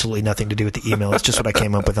has absolutely nothing to do with the email. It's just what I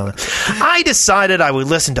came up with on it. I decided I would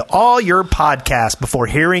listen to all your podcasts before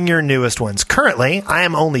hearing your newest ones. Currently, I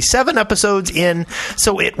am only 7 episodes in,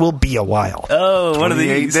 so it will be a while. Oh, one of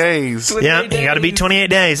these. 28 days. Yeah, you got to be 28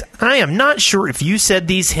 days. I am not sure if you said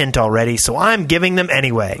these hint already, so I'm giving them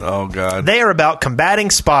anyway. Oh, God. They are about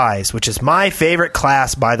combating spies, which is my favorite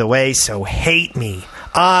class, by the way, so hate me.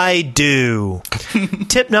 I do.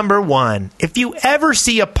 Tip number 1. If you ever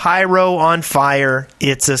see a pyro on fire,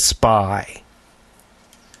 it's a spy.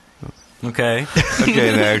 Okay.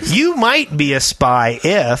 Okay, next. You might be a spy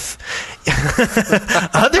if...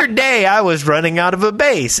 Other day, I was running out of a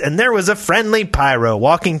base, and there was a friendly pyro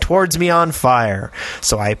walking towards me on fire.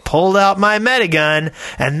 So I pulled out my metagun,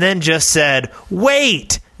 and then just said,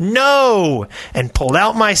 "Wait! No!" and pulled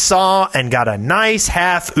out my saw and got a nice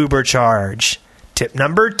half Uber charge. Tip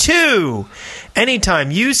number 2.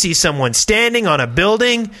 Anytime you see someone standing on a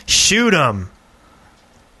building, shoot them.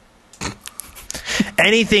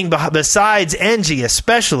 Anything besides Engie,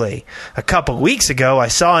 especially. A couple weeks ago, I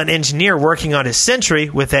saw an engineer working on his sentry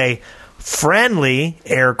with a friendly,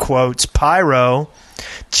 air quotes, pyro.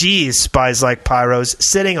 Geez, spies like pyros,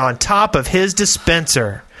 sitting on top of his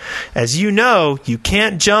dispenser. As you know, you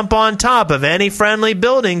can't jump on top of any friendly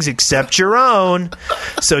buildings except your own.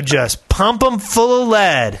 So just pump them full of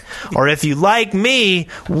lead. Or if you like me,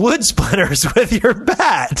 wood splitters with your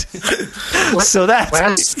bat. So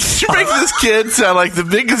that's... You're making this kid sound like the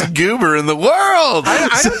biggest goober in the world.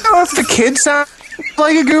 I don't know if the kid sounds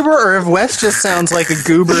like a goober or if Wes just sounds like a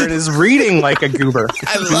goober and is reading like a goober.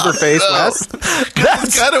 Goober face, Wes.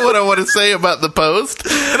 That's kind of what I want to say about the post.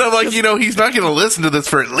 And I'm like, he's not going to listen to this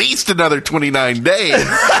for at least another 29 days.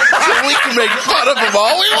 So we can make fun of him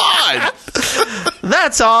all we want.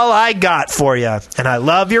 That's all I got for you. And I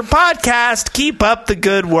love your podcast. Keep up the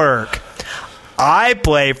good work. I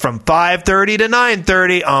play from 5:30 to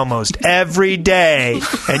 9:30 almost every day,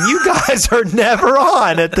 and you guys are never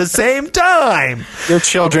on at the same time. Your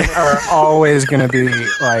children are always going to be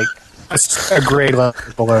like a grade level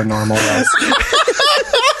below normal.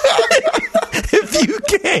 If you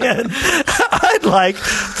can, I'd like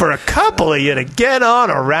for a couple of you to get on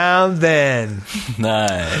around then.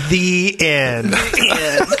 Nice. The end.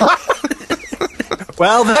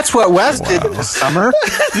 Well, that's what Wes did this summer.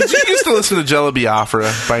 Did you used to listen to Jello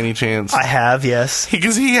Biafra by any chance? I have, yes.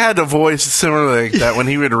 Because he had a voice similar like that when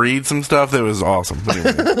he would read some stuff that was awesome.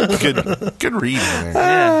 Anyway, good reading there.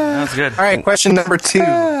 Yeah, that was good. All right, question number 2.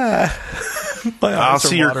 I'll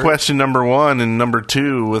see your question number 1 and number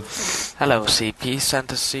 2 with... Hello, CP.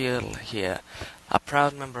 Santa Seal here. A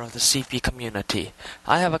proud member of the CP community.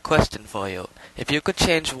 I have a question for you. If you could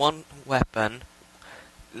change one weapon,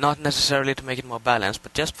 not necessarily to make it more balanced,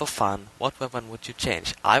 but just for fun, what weapon would you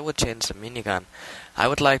change? I would change the minigun. I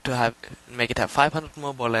would like to make it have 500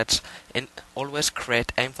 more bullets, always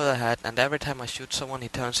crit, aim for the head, and every time I shoot someone he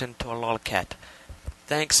turns into a lolcat.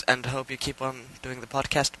 Thanks, and hope you keep on doing the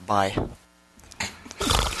podcast. Bye.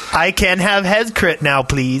 I can have head crit now,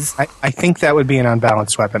 please. I think that would be an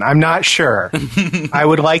unbalanced weapon. I'm not sure. I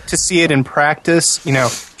would like to see it in practice,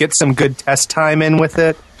 get some good test time in with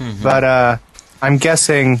it, but I'm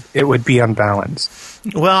guessing it would be unbalanced.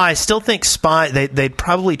 Well, I still think they'd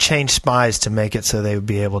probably change spies to make it so they would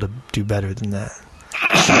be able to do better than that.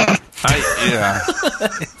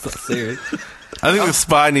 So serious. I think the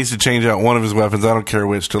spy needs to change out one of his weapons, I don't care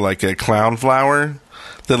which, to like a clown flower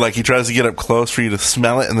that like he tries to get up close for you to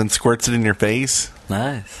smell it and then squirts it in your face.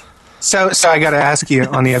 Nice. So I got to ask you,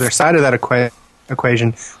 on the other side of that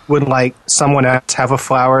equation, would like someone else have a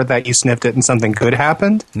flower that you sniffed it and something good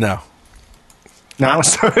happened? No. No,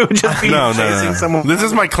 so it would just be chasing someone. This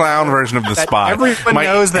is my clown version of the spy. Everyone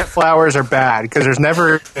knows that flowers are bad because there's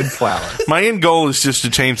never good flowers. My end goal is just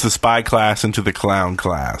to change the spy class into the clown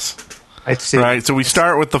class. I see. Right, so we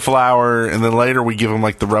start with the flower, and then later we give him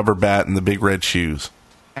like the rubber bat and the big red shoes.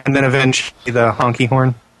 And then eventually the honky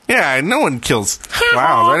horn. Yeah, no one kills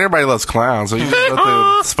clowns, right? Everybody loves clowns. So you just let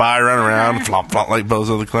the spy run around, flop, flop, like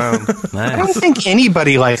Bozo the Clown. Nice. I don't think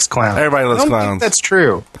anybody likes clowns. Everybody loves clowns. Think that's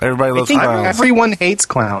true. Everybody loves clowns. Everyone hates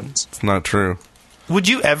clowns. It's not true. Would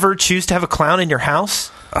you ever choose to have a clown in your house?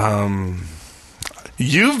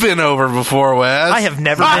 You've been over before, Wes. I have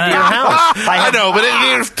never been to your house. I know, but it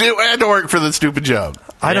had to work for the stupid job.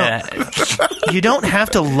 I don't. You don't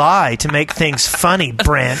have to lie to make things funny,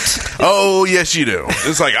 Brent. Oh, yes, you do.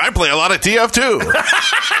 It's like I play a lot of TF too.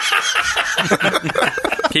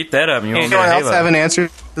 Keep that up. You won't Anyone else have an answer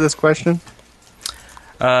to this question?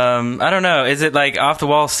 I don't know. Is it like off the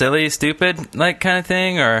wall, silly, stupid, like kind of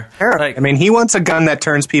thing, or like? I mean, he wants a gun that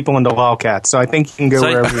turns people into lolcats, so I think you can go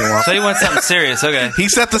wherever you want. So he wants something serious. Okay, he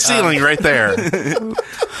set the ceiling right there.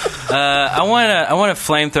 I want a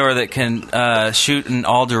flamethrower that can shoot in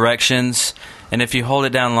all directions, and if you hold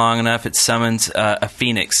it down long enough, it summons a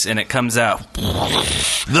phoenix, and it comes out.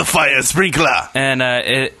 The fire sprinkler, and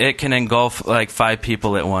it can engulf like 5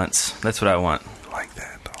 people at once. That's what I want.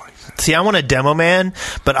 See, I want a demo man,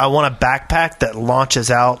 but I want a backpack that launches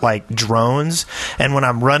out like drones. And when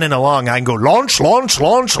I'm running along, I can go launch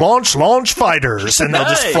fighters, and they'll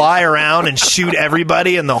just fly around and shoot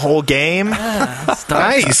everybody in the whole game. Nice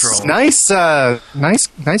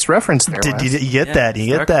reference there. Did you get that?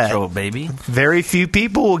 You get that, control, baby. Very few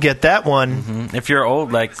people will get that one. Mm-hmm. If you're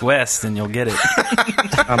old like Wes, then you'll get it.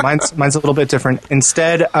 Mine's a little bit different.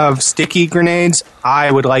 Instead of sticky grenades, I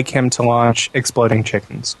would like him to launch exploding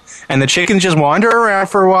chickens. And the chickens just wander around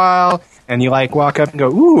for a while, and you like walk up and go,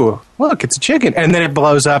 "Ooh, look, it's a chicken!" And then it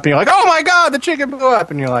blows up, and you're like, "Oh my god, the chicken blew up!"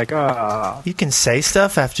 And you're like, "Oh." You can say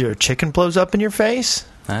stuff after a chicken blows up in your face.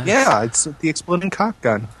 Nice. Yeah, it's the exploding cock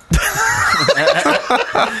gun.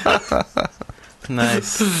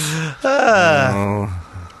 Nice.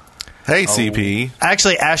 Hey, CP.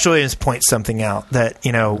 Actually, Ash Williams points something out that,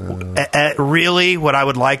 really what I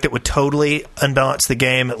would like that would totally unbalance the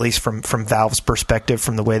game, at least from Valve's perspective,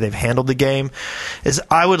 from the way they've handled the game, is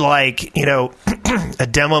I would like, a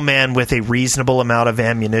demo man with a reasonable amount of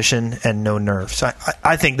ammunition and no nerfs.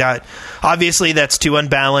 I think that, obviously, that's too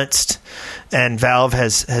unbalanced, and Valve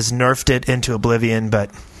has nerfed it into oblivion, but...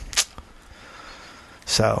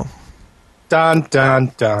 So... Dun,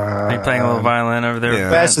 dun, dun. Are you playing a little violin over there? Yeah.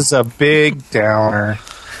 This is a big downer.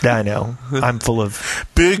 I know. I'm full of...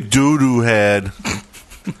 Big doo-doo head.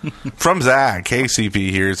 From Zach. Hey,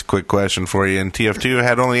 CP, here's a quick question for you. In TF2,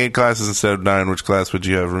 had only 8 classes instead of 9. Which class would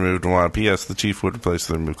you have removed and why? P.S. The chief would replace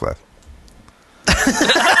the removed class.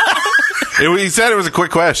 He said it was a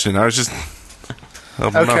quick question. I was just...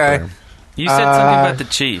 Okay. You said something about the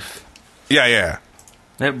chief. Yeah.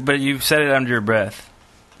 But you said it under your breath.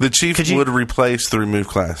 The chief would replace the removed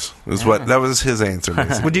class. That was his answer.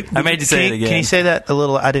 I made you say it again. Can you say that a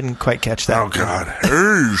little? I didn't quite catch that. Oh, God.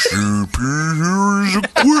 Hey, CP, here's a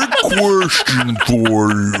quick question for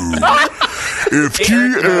you. If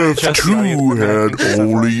TF2 had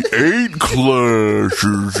only 8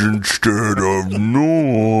 classes instead of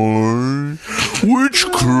 9, Which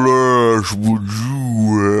class would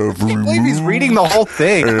you have removed? I believe he's reading the whole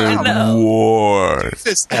thing. And why?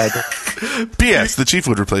 P.S. The chief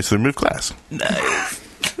would replace the removed class. Nice.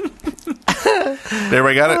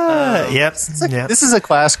 Everybody got it? Yep. This is a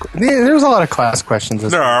class. There's a lot of class questions.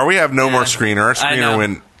 We have no more screener. Our screener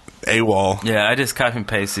went AWOL. Yeah, I just copy and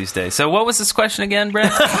paste these days. So what was this question again,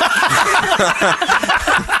 Brent?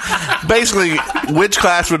 Basically, which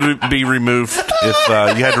class would be removed if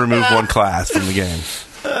you had to remove one class from the game?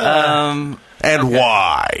 And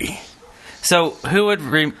why? So who would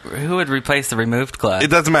replace the removed class? It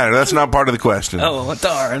doesn't matter. That's not part of the question. Oh,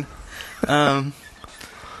 darn.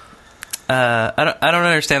 I don't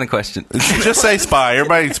understand the question. Just say spy.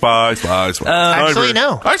 Everybody spy. Actually,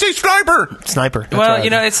 no. I say sniper. Sniper. Well, right.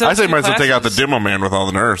 it's I say might as well take out the demo man with all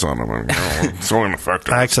the nerfs on him. It's only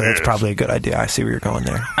effective. Actually, that's probably a good idea. I see where you're going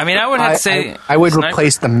there. I mean, I would have to say I would sniper.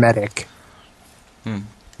 replace the medic.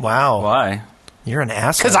 Wow. Why? You're an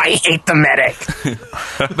asshole. Because I hate the medic.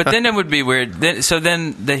 But then it would be weird.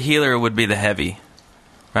 Then the healer would be the heavy,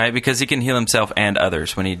 right? Because he can heal himself and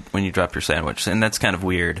others when you drop your sandwich, and that's kind of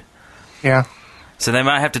weird. Yeah. So they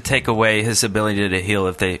might have to take away his ability to heal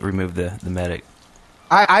if they remove the medic.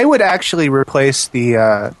 I would actually replace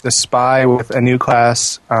the spy with a new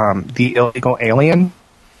class, the illegal alien.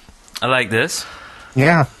 I like this.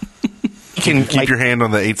 Yeah. You can keep your hand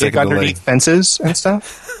on the 8 second delay. Underneath fences and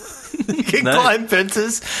stuff. He can climb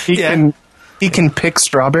fences. He can pick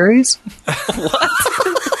strawberries.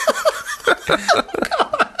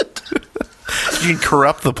 You can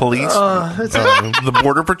corrupt the police, the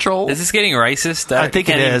border patrol. Is this getting racist? I think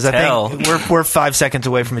it is. I think we're 5 seconds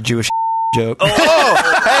away from a Jewish joke.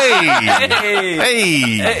 Hey!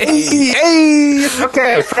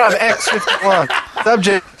 Okay, from X51.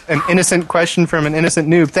 Subject: an innocent question from an innocent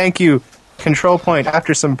noob. Thank you. Control point.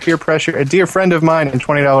 After some peer pressure, a dear friend of mine, and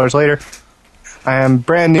 $20 later, I am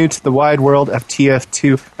brand new to the wide world of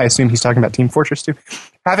TF2. I assume he's talking about Team Fortress 2.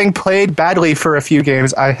 Having played badly for a few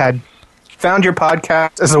games, I had found your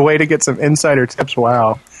podcast as a way to get some insider tips.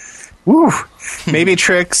 Wow. Woo. Maybe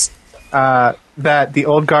tricks that the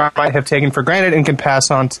old guard might have taken for granted and can pass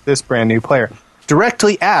on to this brand new player.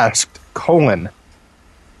 Directly asked,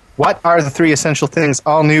 what are the 3 essential things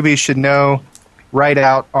all newbies should know right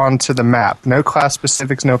out onto the map? No class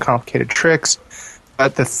specifics, no complicated tricks,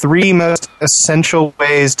 but the 3 most essential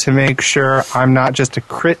ways to make sure I'm not just a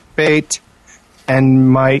crit bait and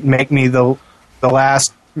might make me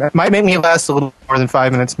last a little more than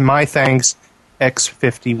 5 minutes. My thanks,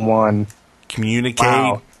 X51. Communicate.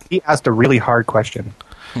 Wow. He asked a really hard question.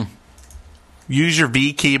 Use your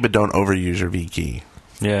V key, but don't overuse your V key.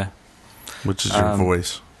 Yeah. Which is your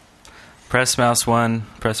voice. Press mouse 1.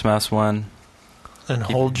 And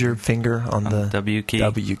hold your finger on the W key.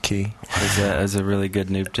 W key. As a really good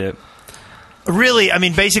noob tip. Really, I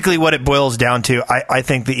mean, basically what it boils down to, I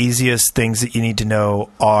think the easiest things that you need to know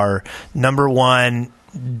are, number 1,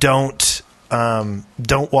 don't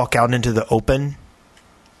walk out into the open,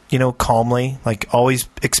 calmly. Like, always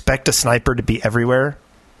expect a sniper to be everywhere.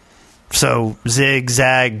 So, zig,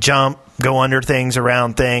 zag, jump, go under things,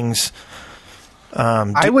 around things.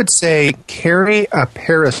 I would say carry a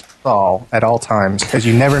parasol at all times, because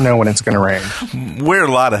you never know when it's going to rain. We're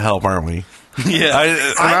a lot of help, aren't we? Yeah.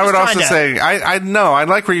 I would also say, I know, I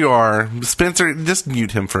like where you are. Spencer, just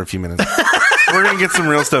mute him for a few minutes. We're going to get some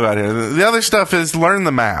real stuff out here. The other stuff is learn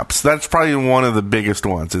the maps. That's probably one of the biggest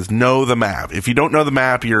ones, is know the map. If you don't know the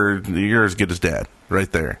map, you're as good as dead right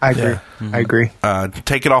there. I agree. I agree.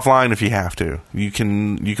 Take it offline if you have to. You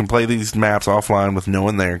can play these maps offline with no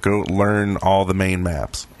one there. Go learn all the main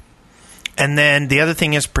maps. And then the other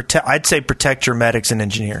thing is, I'd say protect your medics and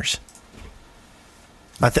engineers.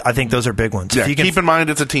 I think those are big ones. Yeah, keep in mind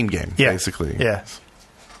it's a team game, basically. Yeah.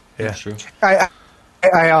 That's true.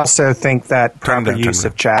 I also think that proper use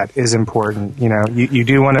of chat is important. You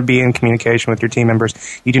do want to be in communication with your team members.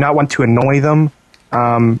 You do not want to annoy them,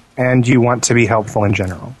 and you want to be helpful in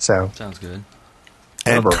general. So sounds good.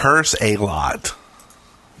 And curse a lot.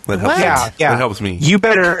 That helps. Yeah. That helps me. You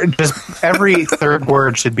better just every third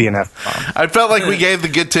word should be an F-bomb. I felt like we gave the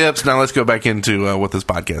good tips. Now let's go back into what this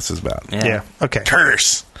podcast is about. Yeah. Okay.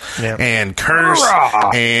 Curse. Yeah. And curse.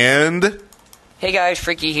 And hey guys,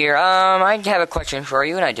 Freaky here. I have a question for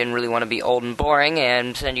you, and I didn't really want to be old and boring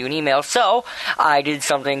and send you an email, so I did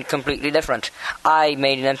something completely different. I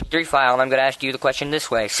made an MP3 file, and I'm going to ask you the question this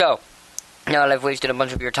way. So, now that I've wasted a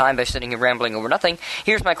bunch of your time by sitting here rambling over nothing,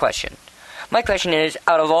 here's my question. My question is,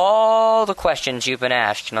 out of all the questions you've been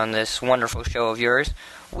asked on this wonderful show of yours,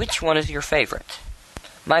 which one is your favorite?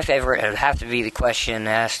 My favorite would have to be the question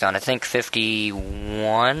asked on, I think,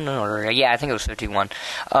 51, I think it was 51,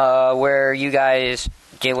 where you guys,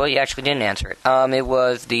 well, you actually didn't answer it. It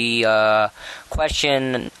was the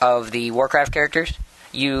question of the Warcraft characters.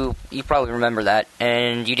 You probably remember that,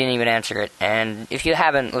 and you didn't even answer it. And if you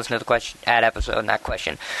haven't listened to the question ad episode on that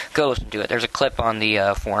question, go listen to it. There's a clip on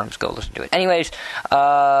the forums. Go listen to it. Anyways,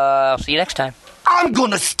 I'll see you next time. I'm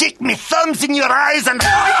gonna stick me thumbs in your eyes and...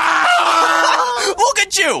 Look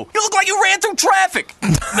at you! You look like you ran through traffic!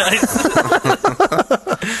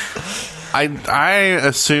 I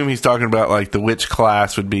assume he's talking about, like, the which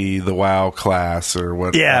class would be the WoW class or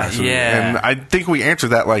what. Yeah. Class. And I think we answered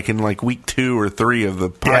that, like, in, like, week 2 or 3 of the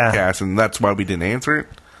podcast, and that's why we didn't answer it.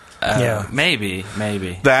 Maybe.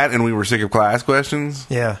 That, and we were sick of class questions.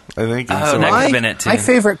 Yeah. I think. That could have been it, too. My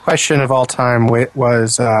favorite question of all time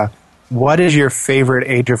was... what is your favorite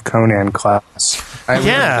Age of Conan class? I really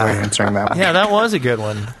enjoyed answering that one. Yeah, that was a good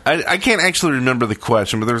one. I can't actually remember the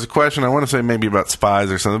question, but there was a question, I want to say maybe about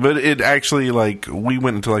spies or something, but it actually, like, we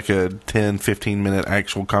went into like a 10, 15-minute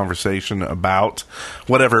actual conversation about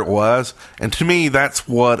whatever it was, and to me, that's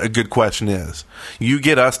what a good question is. You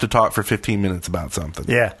get us to talk for 15 minutes about something.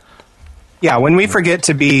 Yeah. Yeah, when we forget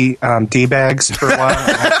to be D-bags for a while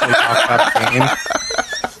and actually talk about the game.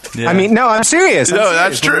 Yeah. I mean, no, I'm serious.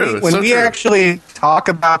 That's true. When we actually talk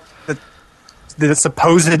about the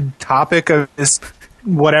supposed topic of this,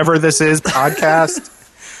 whatever this is, podcast,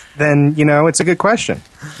 then, it's a good question.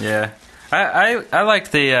 Yeah. I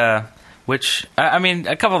liked the witch. I mean,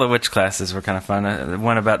 a couple of the witch classes were kind of fun.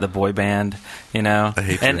 One about the boy band, I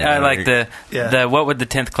hate and I like the what would the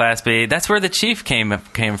 10th class be? That's where the chief came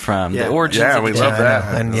from. Yeah. The origins. Yeah, of we the love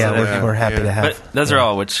that. And we're happy to have. But those are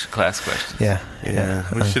all witch class questions. Yeah.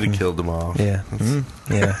 We should have killed them all. Yeah.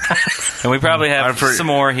 Yeah. And we probably have some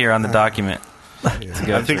more here on the document.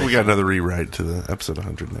 I think we got another rewrite to the episode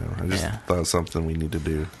 100 now. I just thought of something we need to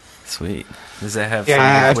do. Sweet. Does that have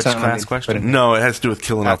which class question? No, it has to do with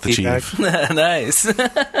killing off the chief. Nice.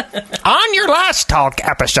 On your last talk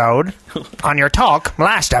episode, on your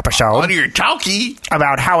talkie,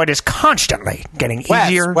 about how it is constantly getting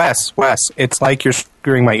easier. Wes, it's like you're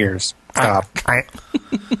screwing my ears. Stop.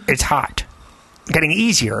 It's hot. Getting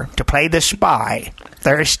easier to play the spy.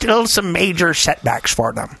 There is still some major setbacks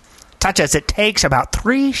for them, such as it takes about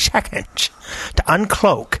 3 seconds to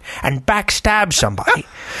uncloak and backstab somebody,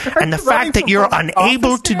 and the fact that you're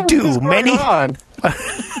unable to do many.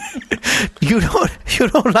 You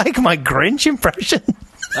don't like my Grinch impression?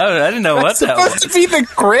 Oh, I didn't know what that was. Supposed to be the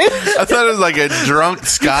Grinch? I thought it was like a drunk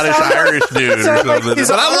Scottish Irish dude or something. Like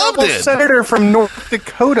but I loved it. Senator from North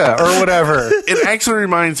Dakota or whatever. It actually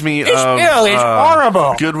reminds me this of bill is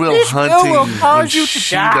horrible. Goodwill this Hunting bill will cause when you to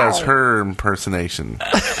she die. does her impersonation.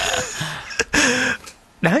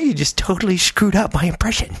 Now you just totally screwed up my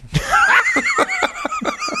impression.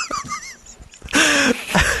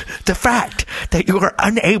 The fact that you are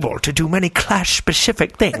unable to do many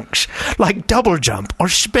class-specific things, like double jump or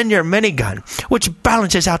spin your minigun, which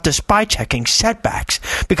balances out the spy checking setbacks,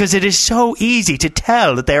 because it is so easy to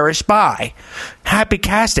tell that they are a spy. Happy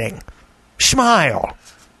casting. Smile.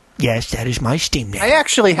 Yes, that is my Steam name. I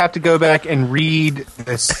actually have to go back and read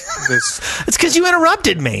this. It's because you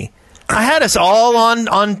interrupted me. I had us all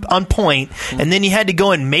on point, and then you had to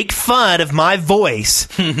go and make fun of my voice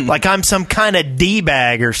like I'm some kind of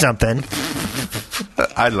D-bag or something.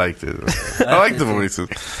 I liked it. I like the voices.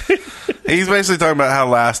 He's basically talking about how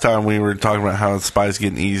last time we were talking about how the spy's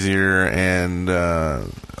getting easier, and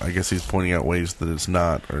I guess he's pointing out ways that it's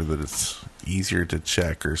not, or that it's easier to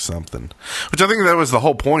check or something. Which I think that was the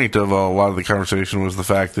whole point of a lot of the conversation, was the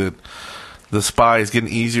fact that the spy is getting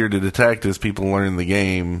easier to detect as people learn the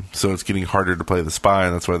game, so it's getting harder to play the spy,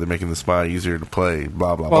 and that's why they're making the spy easier to play,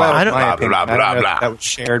 blah, blah, blah. I don't know if that was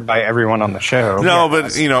shared by everyone on the show. No,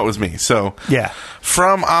 but, it was me. So, yeah.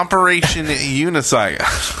 From Operation Unicycle.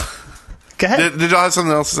 Go ahead. Did y'all have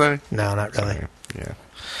something else to say? No, not really. Yeah.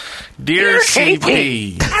 Dear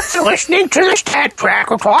CP. After listening to this TED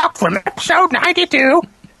Tracker talk from episode 92...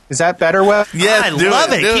 Is that better, Wes? Yes, I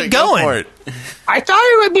love it. Keep going. Go for it. I thought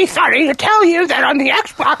it would be funny to tell you that on the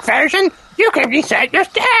Xbox version, you can reset your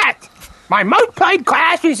stats. My most played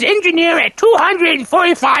class is Engineer at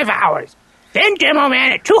 245 hours. Then Demo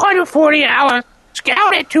Man at 240 hours.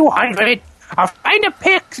 Scout at 200. I'll find a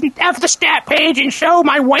pic of the stat page and show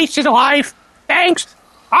my wasted life. Thanks.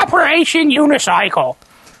 Operation Unicycle.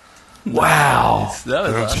 Wow.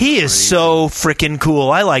 He is so freaking cool.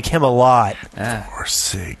 I like him a lot. 4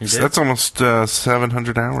 6. That's almost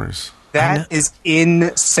 700 hours. That is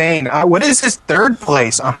insane. What is his third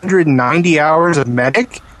place? 190 hours of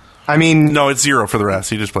medic? I mean, no, it's 0 for the rest.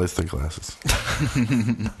 He just plays 3 classes.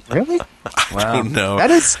 Really? I don't know.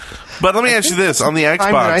 That is. But let me ask you this: on the Xbox,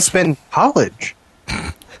 time that I spent in college.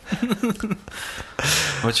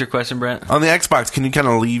 What's your question, Brent? On the Xbox, can you kind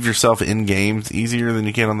of leave yourself in games easier than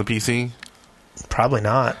you can on the PC? Probably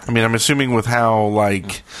not. I mean, I'm assuming with how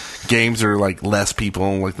like games are like less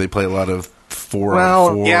people, like they play a lot of 4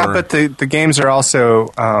 on 4. Yeah, but the games are also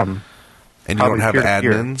and you don't have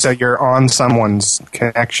admins, so you're on someone's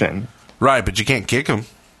connection, right? But you can't kick them.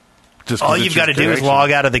 Just all you've got to do is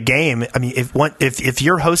log out of the game. I mean, if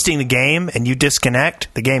you're hosting the game and you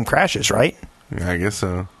disconnect, the game crashes, right? Yeah, I guess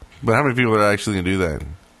so. But how many people are actually going to do that?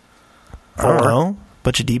 I don't know.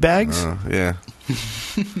 Bunch of D-bags? Yeah.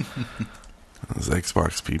 Those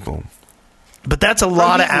Xbox people. But that's a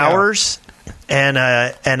lot of hours, and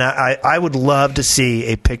I would love to see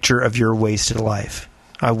a picture of your wasted life.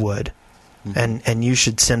 I would. Mm-hmm. And you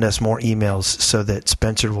should send us more emails so that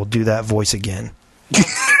Spencer will do that voice again. Yeah,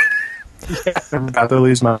 I'm about to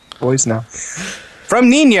lose my voice now. From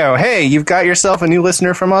Nino, hey, you've got yourself a new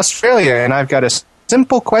listener from Australia, and I've got a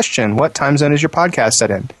simple question. What time zone is your podcast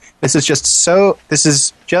set in? This is just so that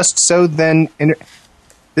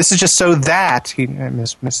he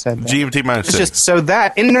missaid that. GMT minus 6. It's just so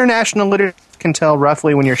that international listeners can tell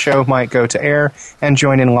roughly when your show might go to air and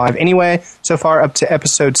join in live. Anyway, so far up to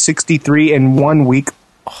episode 63 in 1 week.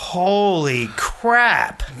 Holy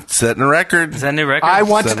crap! Setting a record. Is that a new record? I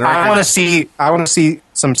want to see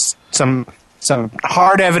some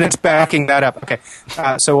hard evidence backing that up. Okay,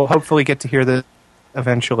 so we'll hopefully get to hear this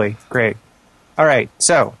eventually. Great. All right.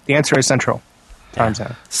 So the answer is Central Time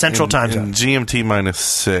Zone. Central Time Zone. GMT minus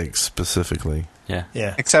 6 specifically.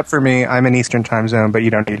 Yeah. Except for me, I'm in Eastern Time Zone, but you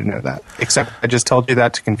don't need to know that. Except I just told you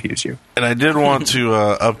that to confuse you. And I did want to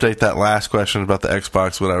update that last question about the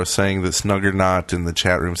Xbox. What I was saying, that Snuggernaut in the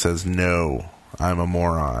chat room says, no, I'm a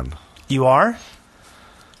moron. You are?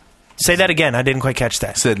 Say that again. I didn't quite catch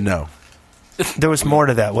that. Said no. There was more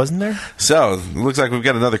to that, wasn't there? So, it looks like we've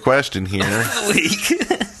got another question here.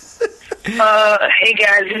 Hey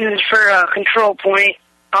guys, this is for Control Point.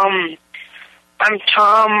 I'm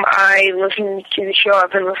Tom. I listen to the show.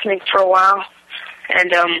 I've been listening for a while,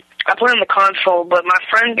 and I play on the console, but my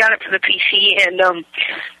friend got it for the PC, and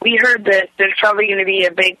we heard that there's probably going to be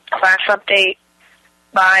a big class update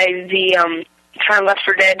by the time Left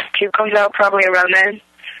 4 Dead 2 comes out, probably around then.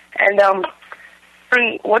 And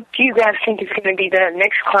what do you guys think is going to be the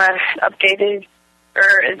next class updated?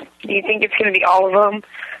 Or do you think it's going to be all of them?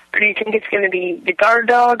 Or do you think it's going to be the guard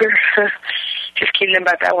dog? Or just kidding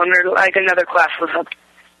about that one. Or like another class was up.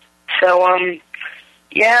 So,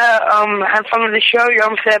 have fun with the show. You're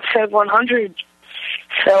almost at episode 100.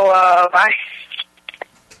 So, bye.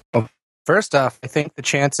 Well, first off, I think the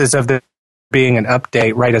chances of there being an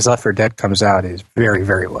update right as Left 4 Dead comes out is very,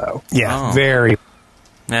 very low. Yeah. Very.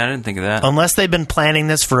 Yeah, I didn't think of that. Unless they've been planning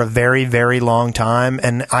this for a very, very long time,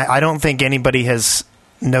 and I don't think anybody has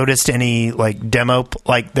noticed any demo,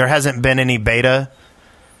 there hasn't been any beta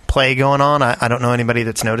play going on. I don't know anybody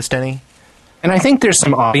that's noticed any. And I think there's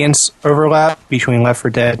some audience overlap between Left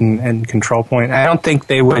 4 Dead and Control Point. I don't think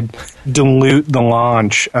they would dilute the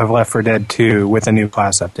launch of Left 4 Dead 2 with a new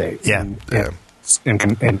class update. In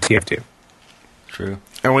TF2. True.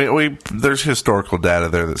 And there's historical data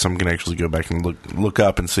there that someone can actually go back and look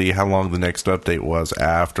up and see how long the next update was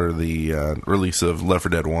after the release of Left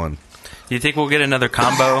 4 Dead 1. Do you think we'll get another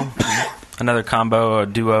combo? A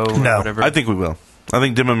duo? No. Whatever? I think we will. I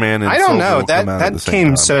think Demo Man and I don't Soldier know. will come out at the That same came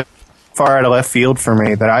time. so far out of left field for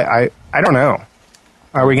me that I don't know.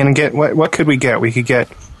 Are we going to get... What could we get? We could get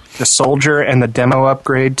the Soldier and the Demo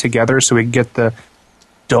upgrade together so we could get the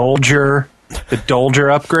Dolger... The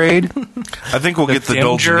Dolger upgrade. I think we'll get the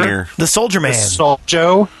Dolger. The Soldier Man. The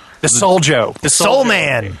Soljo. The Soljo. The Soul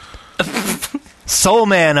Man. Soul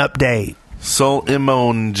Man update. Soul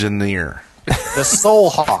Engineer. The Soul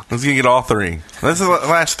Hawk. Let's get all three. This is the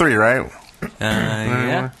last three, right?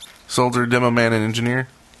 Yeah. Soldier, Demo Man, and Engineer.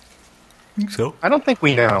 I think so. I don't think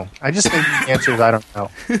we know. I just think the answer is I don't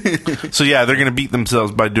know. So yeah, they're going to beat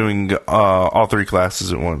themselves by doing all three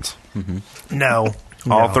classes at once. Mm-hmm. No.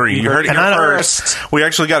 All three. You heard it here first. We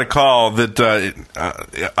actually got a call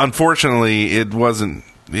that, unfortunately, it wasn't.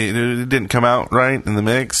 It didn't come out right in the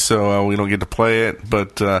mix, so we don't get to play it.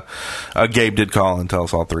 But Gabe did call and tell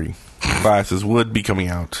us all three classes would be coming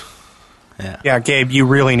out. Yeah, Gabe, you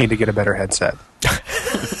really need to get a better headset.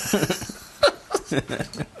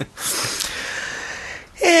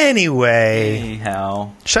 Anyway,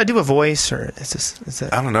 anyhow, should I do a voice or is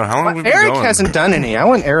that? I don't know. How long have we been Eric going? hasn't done any. I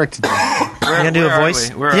want Eric to do it. You gonna do a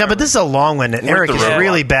voice? Yeah, but this is a long one. And Eric is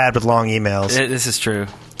really bad with long emails. This is true.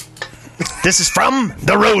 This is from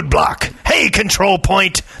the Roadblock. Hey, Control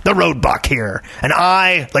Point, the Roadblock here. And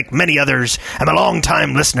I, like many others, am a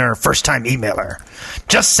long-time listener, first-time emailer.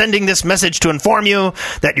 Just sending this message to inform you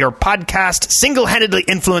that your podcast single-handedly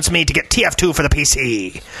influenced me to get TF2 for the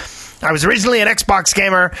PC. I was originally an Xbox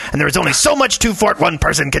gamer, and there is only so much 2 Fort one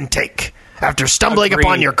person can take. After stumbling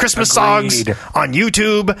upon your Christmas songs on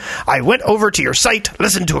YouTube, I went over to your site,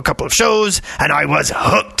 listened to a couple of shows, and I was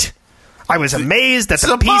hooked. I was amazed that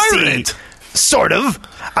the PC... Sort of.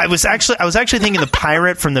 I was actually thinking the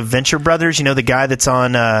pirate from the Venture Brothers. You know, the guy that's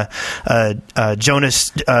on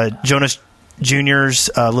Jonas Jr.'s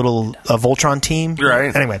little Voltron team.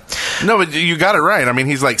 Right. Anyway. No, but you got it right. I mean,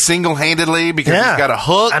 he's like single-handedly because he's got a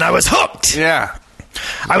hook. And I was hooked. Yeah.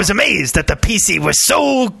 I was amazed that the PC was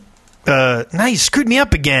so... now you screwed me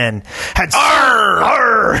up again.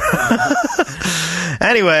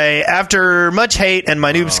 Anyway, after much hate and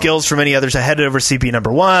my noob skills from many others, I headed over to CP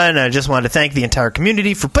number 1. I just wanted to thank the entire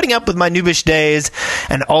community for putting up with my noobish days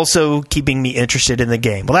and also keeping me interested in the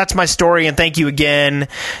game. Well, that's my story, and thank you again,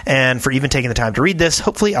 and for even taking the time to read this.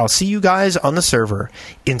 Hopefully, I'll see you guys on the server.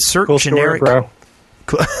 Insert cool generic, story,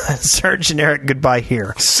 bro. Insert generic goodbye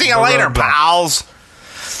here. See you later, pals.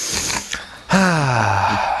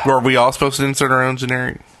 Were we all supposed to insert our own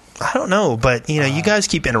generic? I don't know, but you guys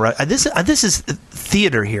keep interrupting. This is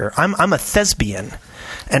theater here. I'm a thespian,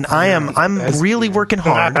 and I'm really working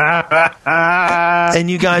hard. And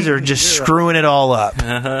you guys are just screwing it all up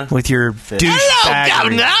with your douchebaggery. Hello,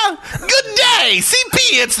 Governor. Good day, CP.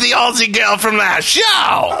 It's the Aussie girl from last show.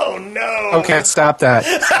 Oh no. Okay, stop that.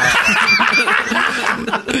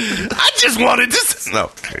 I just wanted to.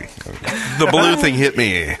 No, the blue thing hit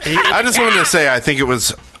me. I just wanted to say I think it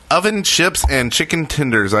was oven chips and chicken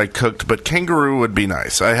tenders I cooked, but kangaroo would be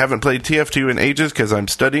nice. I haven't played TF2 in ages because I'm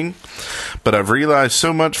studying, but I've realized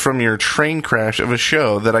so much from your train crash of a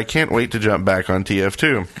show that I can't wait to jump back on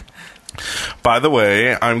TF2. By the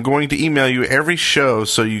way, I'm going to email you every show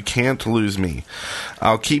so you can't lose me.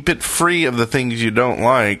 I'll keep it free of the things you don't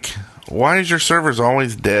like. Why is your servers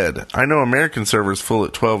always dead? I know American servers full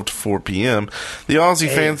at 12 to 4 p.m. The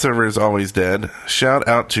Aussie fan server is always dead. Shout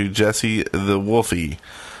out to Jesse the Wolfie.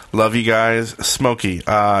 Love you guys. Smokey.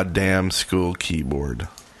 Ah, damn school keyboard.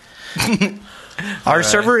 Our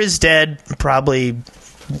server is dead. Probably,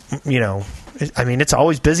 I mean, it's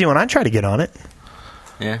always busy when I try to get on it.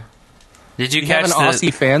 Yeah. Did you have catch an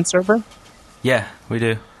Aussie fan server? Yeah, we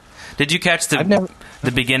do. Did you catch the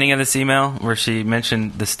beginning of this email where she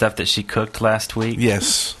mentioned the stuff that she cooked last week?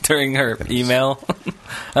 Yes. During her email?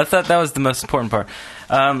 I thought that was the most important part.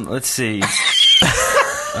 Let's see.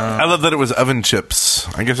 I love that it was oven chips.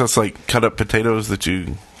 I guess that's like cut up potatoes that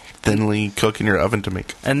you thinly cook in your oven to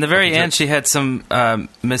make. And the very end, she had some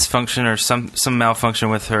misfunction or some malfunction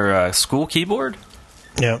with her school keyboard.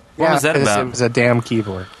 Yeah. What was that about? It was a damn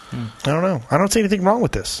keyboard. I don't know. I don't see anything wrong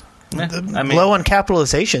with this. Yeah, low on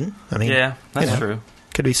capitalization. I mean, yeah, that's true.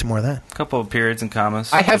 Could be some more of that. A couple of periods and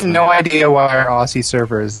commas. I have no idea why our Aussie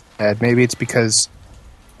server is dead. Maybe it's because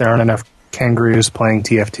there aren't enough kangaroos playing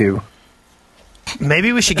TF2.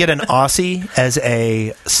 Maybe we should get an Aussie as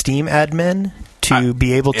a Steam admin to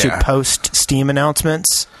be able to post Steam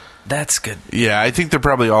announcements. That's good. Yeah, I think they're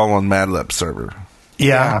probably all on MadLab server.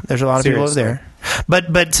 Yeah, there's a lot of people over there.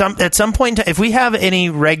 But at some point, if we have any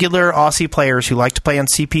regular Aussie players who like to play on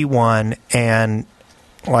CP1 and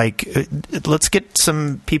let's get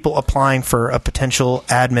some people applying for a potential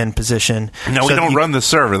admin position. No, we don't run the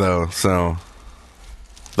server though, so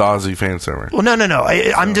the Aussie fan server. Well, no.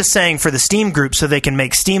 I'm just saying for the Steam group, so they can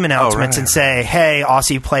make Steam announcements and say, "Hey,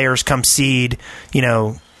 Aussie players, come seed."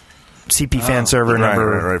 CP fan server number.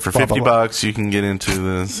 Right. For $50, you can get into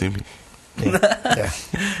the CP. Yeah.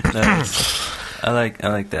 Nice. I like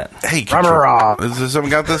that. Hey, Rubbarah. Is there someone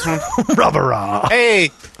got this one? Rubbarah.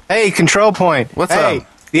 Hey, Control Point. What's up?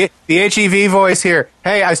 The HEV voice here.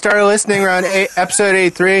 Hey, I started listening around episode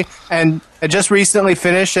 83, and I just recently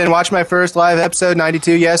finished and watched my first live episode,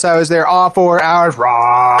 92. Yes, I was there all 4 hours.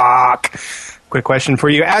 Rock. Quick question for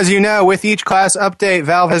you. As you know, with each class update,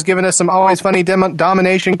 Valve has given us some always funny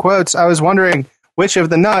domination quotes. I was wondering which of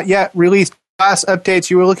the not yet released class updates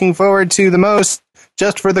you were looking forward to the most.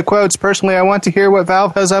 Just for the quotes, personally, I want to hear what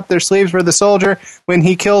Valve has up their sleeves for the soldier when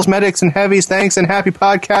he kills medics and heavies. Thanks and happy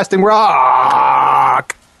podcasting.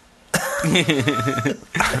 Rock!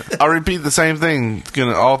 I'll repeat the same thing.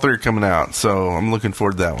 All 3 are coming out, so I'm looking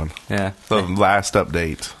forward to that one. Yeah. The last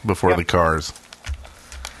update before the cars.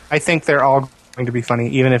 I think they're all going to be funny,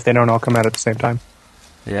 even if they don't all come out at the same time.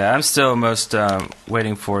 Yeah, I'm still most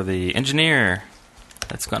waiting for the engineer.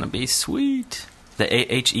 That's going to be sweet. The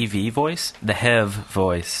HEV voice? The HEV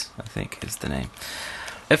voice, I think, is the name.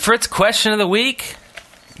 Fritz, question of the week.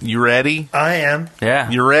 You ready? I am. Yeah.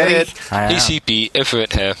 You ready? Hey CP,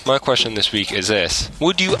 Ifrit here. My question this week is this.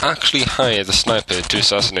 Would you actually hire the sniper to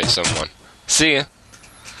assassinate someone? See ya.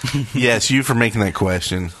 Yes, you for making that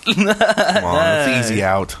question. Come on, that's easy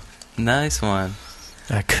out. Nice one.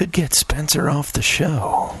 I could get Spencer off the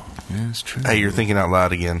show. That's true. Hey, you're thinking out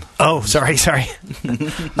loud again. Oh, sorry.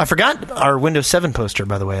 I forgot our Windows 7 poster,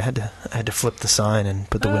 by the way. I had to flip the sign and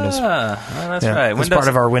put the Windows... that's right. That's part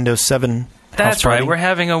of our Windows 7 That's house party. right. We're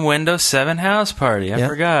having a Windows 7 house party. I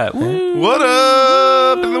forgot. Woo. What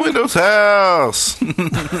up in the Windows house?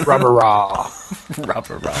 Rubbarah.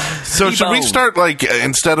 So should we start, like,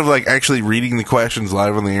 instead of, like, actually reading the questions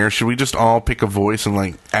live on the air, should we just all pick a voice and,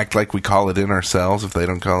 like, act like we call it in ourselves if they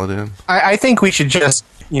don't call it in? I think we should just,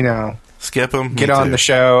 skip them, get on the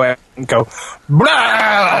show and go,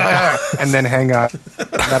 blah, and then hang up.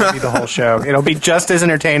 That'll be the whole show. It'll be just as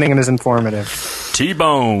entertaining and as informative.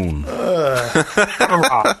 T-Bone.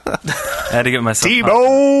 I had to get myself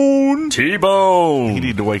T-Bone. T-Bone. He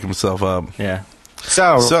need to wake himself up. Yeah.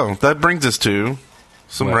 So that brings us to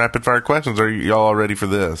some rapid fire questions. Are y'all all ready for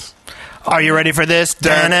this? Are you ready for this?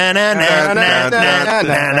 Right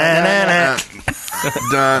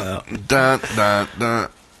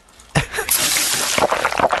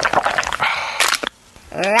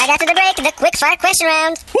after the break, the quick fire question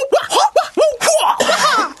round.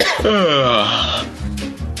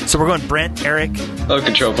 So we're going Brent, Eric,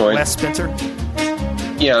 control point. Wes, Spencer.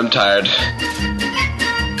 Yeah, I'm tired.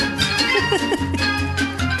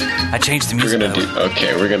 I changed the music.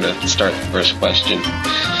 We're gonna start the first question.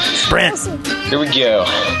 Brent. Here we go.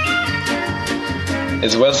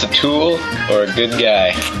 Is Wes a tool or a good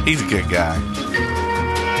guy? He's a good guy.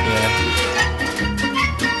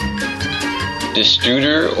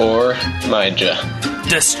 Destruder or Mija?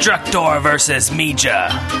 Destructor versus Mija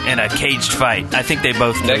in a caged fight. I think they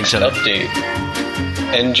both know each other. Update.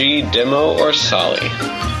 NG, Demo, or Solly?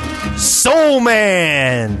 Soul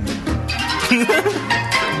Man!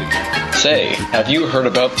 Say, have you heard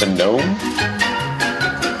about the gnome?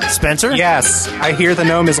 Spencer? Yes, I hear the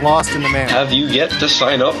gnome is lost in the mail. Have you yet to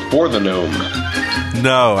sign up for the gnome?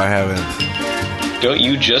 No, I haven't. Don't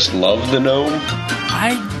you just love the gnome?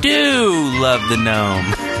 I do love the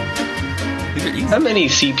gnome. How many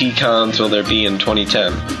CP cons will there be in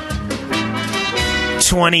 2010?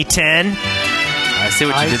 2010. I see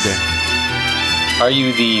what you did there. Are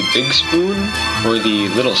you the big spoon or the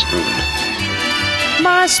little spoon?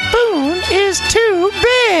 My spoon is too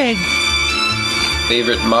big.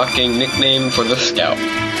 Favorite mocking nickname for the Scout?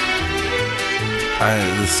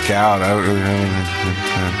 The Scout. I don't really have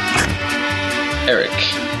anything. Eric.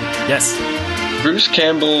 Yes. Bruce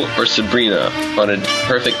Campbell or Sabrina on a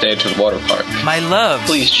perfect day to the water park? My love.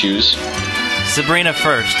 Please choose. Sabrina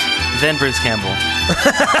first, then Bruce Campbell. Is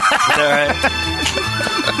that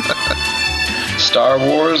right? Star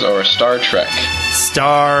Wars or Star Trek?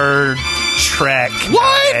 Star Trek.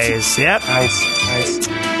 What? Nice. Yep. Nice.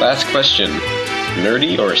 Last question.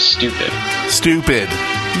 Nerdy or stupid? Stupid.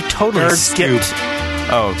 You totally skipped.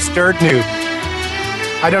 Oh. Stirred noob.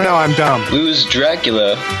 I don't know, I'm dumb. Lose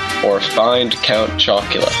Dracula or find Count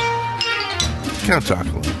Chocula? Count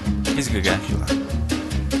Chocula. He's a good guy.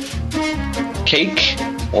 Cake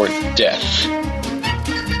or death?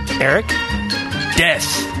 Eric? Death.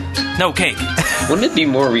 No cake. Wouldn't it be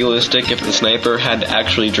more realistic if the sniper had to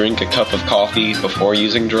actually drink a cup of coffee before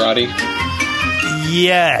using Jarate?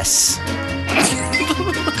 Yes.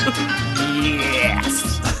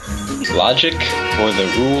 Yes. Logic or the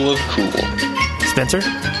rule of cool? Spencer?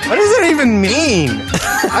 What does that even mean?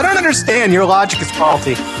 I don't understand. Your logic is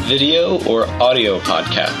faulty. Video or audio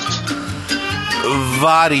podcasts?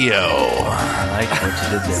 Vadio. I like what you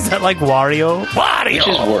did there. Is that like Wario? Wario! Which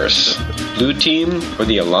is worse, Blue Team or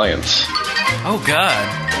the Alliance? Oh, God.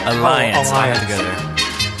 Alliance. Oh, Alliance. I have to go there.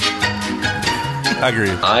 I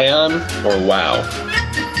agree. Ion or WoW?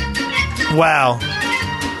 Wow.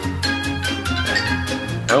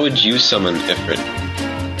 How would you summon Ifrit?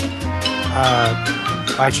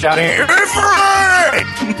 By shouting,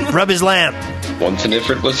 Ifrit! Rub his lamp. Once an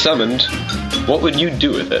Ifrit was summoned, what would you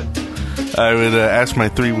do with it? I would ask my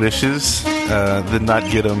 3 wishes, then not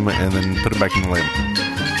get them, and then put them back in the lamp.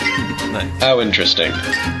 Nice. How interesting.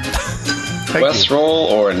 Quest roll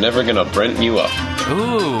or never gonna Brent you up?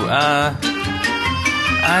 Ooh,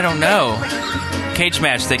 I don't know. Cage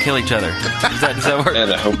match, they kill each other. Does that work?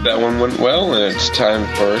 And I hope that one went well, and it's time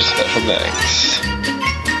for special thanks.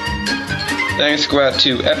 Thanks go out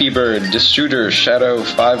to Epibird, Distruder, Shadow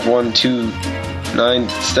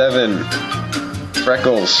 51297,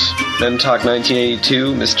 Freckles, Mentalk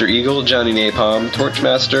 1982, Mr. Eagle, Johnny Napalm,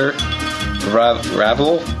 Torchmaster,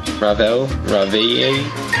 Ravel?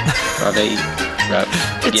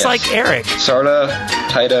 It's like Eric. Sarda,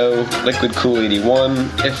 Taito, Liquid Cool 81,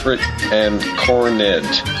 Ifrit, and Cornid.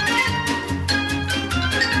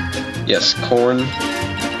 Yes, Corn.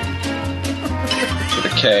 With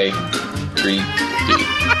a K. 3D.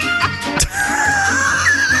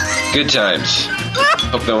 Good times.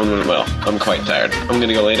 Hope that one went well. I'm quite tired. I'm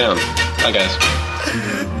gonna go lay down. Bye, guys.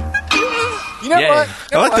 You know what?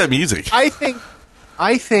 I like that music.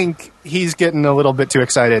 I think he's getting a little bit too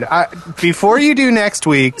excited. Before you do next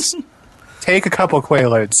week's, take a couple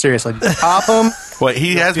Quaaludes. Seriously, pop them. Well,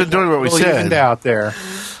 he has been doing what we said. Evened out there.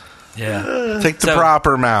 Yeah. Take the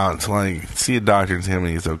proper amount. Like, see a doctor and tell him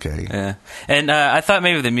he's okay. Yeah. And I thought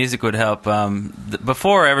maybe the music would help.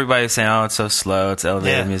 Before, everybody was saying, oh, it's so slow, it's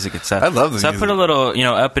elevated music and stuff. I love the So music. I put a little,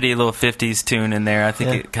 uppity little 50s tune in there. I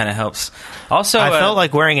think it kind of helps. Also, I felt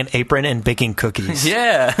like wearing an apron and baking cookies.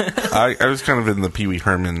 Yeah. I was kind of in the Pee Wee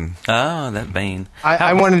Herman. Oh, that vein.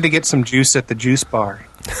 I wanted to get some juice at the juice bar.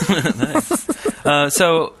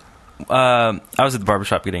 I was at the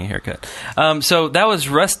barbershop getting a haircut. So that was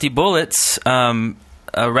Rusty Bullets,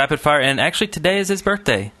 rapid fire, and actually today is his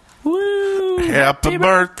birthday. Woo! Happy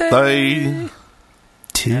birthday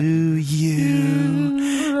to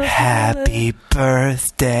you. Happy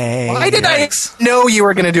birthday. Why did I know you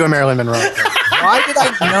were going to do a Marilyn Monroe? Why did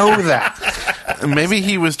I know that? Maybe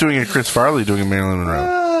he was doing a Chris Farley doing a Marilyn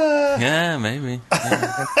Monroe. Yeah, maybe.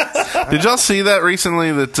 Yeah. Did y'all see that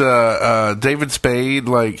recently? That David Spade,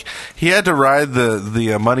 like, he had to ride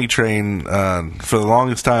the money train for the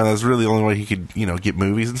longest time. That was really the only way he could, get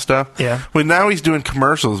movies and stuff. Yeah. But now he's doing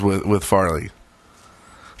commercials with Farley,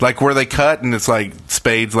 like where they cut and it's like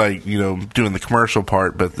Spade's like doing the commercial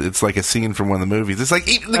part, but it's like a scene from one of the movies. It's like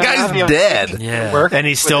the guy's dead. Yeah. And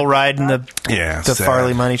he's still riding the sad.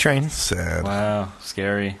 Farley money train. Sad. Wow,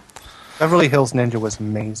 scary. Beverly Hills Ninja was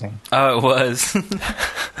amazing. Oh, it was.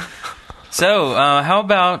 So, how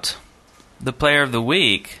about the Player of the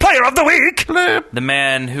Week? Player of the Week! The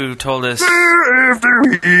man who told us... Player of the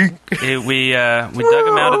Week! We dug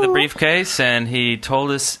him out of the briefcase, and he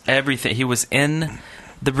told us everything. He was in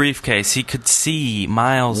the briefcase. He could see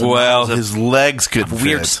miles and miles of his legs could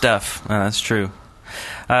weird fit. stuff. That's true.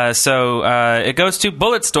 So, it goes to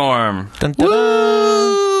Bulletstorm. Dun, dun,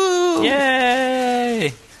 dun.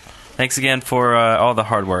 Yay! Thanks again for all the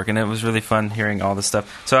hard work, and it was really fun hearing all this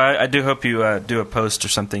stuff. So I do hope you do a post or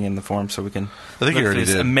something in the forum so we can I think look you already through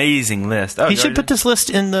this did. Amazing list. Oh, He should put this list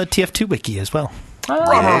in the TF2 wiki as well.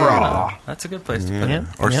 Yeah. That's a good place to put it.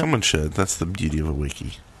 Or someone should. That's the beauty of a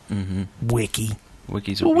wiki. Mm-hmm. Wiki.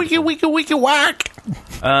 Wikis are Wiki, whack.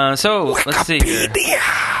 So, let's see here.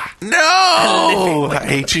 No! I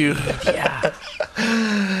hate you.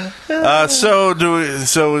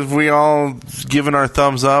 So have we all given our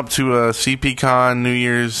thumbs up to a CPCon New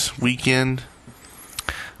Year's weekend?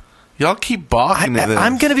 Y'all keep balking at this.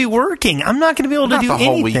 I'm going to be working. I'm not going to be able to Not do the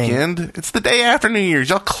whole anything. weekend. It's the day after New Year's.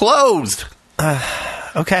 Y'all closed.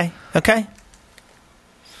 Okay.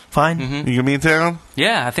 Fine. You going to be in town?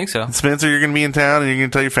 Yeah, I think so. Spencer, you're going to be in town and you're going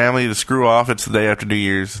to tell your family to screw off. It's the day after New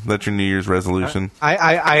Year's. That's your New Year's resolution.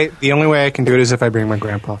 The only way I can do it is if I bring my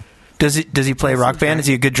grandpa. Does he play rock band? Is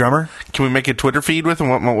he a good drummer? Can we make a Twitter feed with him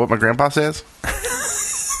what my grandpa says?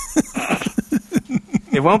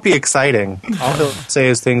 It won't be exciting. All he'll say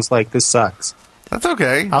is things like, "This sucks." That's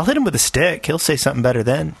okay. I'll hit him with a stick. He'll say something better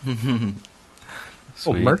then.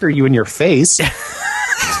 I'll murder you in your face.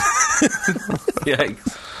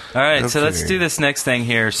 Yikes. All right, so let's do this next thing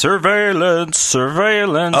here. Surveillance. Oh,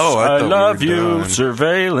 I I thought love we were you. done.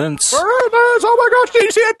 Surveillance. Surveillance! Oh my gosh, did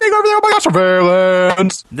you see that thing over there? Oh my gosh,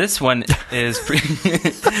 surveillance! This one is I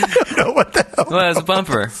don't know what the hell. well, it's a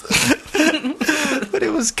bumper. But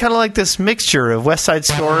it was kind of like this mixture of West Side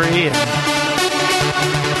Story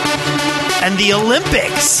and the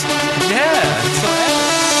Olympics. Yeah.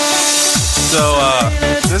 So,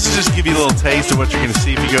 this is just to give you a little taste of what you're going to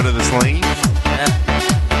see if you go to this link.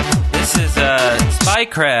 This is Spy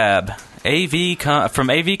Crab from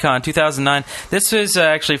AVCon 2009. This was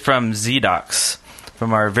actually from ZDocs,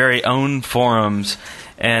 from our very own forums.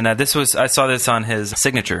 And I saw this on his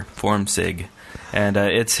signature, Forum Sig. And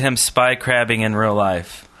it's him spy crabbing in real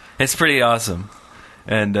life. It's pretty awesome.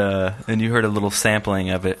 And you heard a little sampling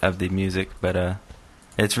of it, of the music, but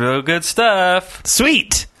it's real good stuff.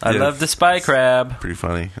 Sweet. I love the spy crab. Pretty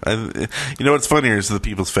funny. You know what's funnier is the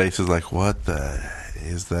people's faces like, what the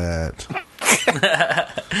is that?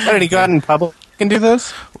 Why did he go out in public and do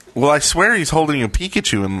this? Well, I swear he's holding a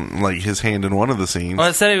Pikachu in like his hand in one of the scenes. Well,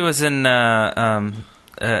 it said he was in a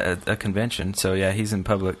convention, so yeah, he's in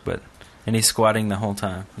public, and he's squatting the whole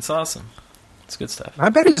time. It's awesome. It's good stuff. I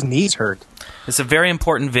bet his knees hurt. It's a very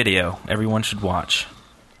important video. Everyone should watch.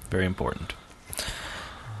 Very important.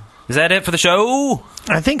 Is that it for the show?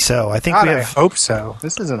 I think so. I think God, we I have. hope so.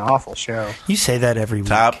 This is an awful show. You say that every week.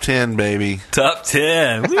 Top 10, baby. Top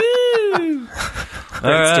 10. Woo! All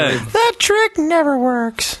right. That trick never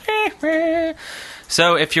works.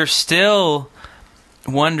 So if you're still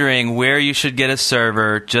wondering where you should get a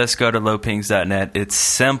server, just go to lowpings.net. It's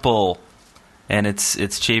simple, and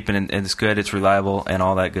it's cheap, and it's good, it's reliable, and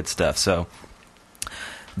all that good stuff. So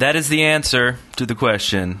that is the answer to the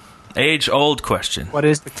question. Age-old question. What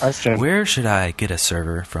is the question? Where should I get a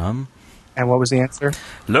server from? And what was the answer?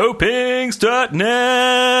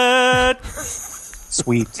 Lowpings.net.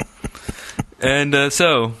 Sweet. And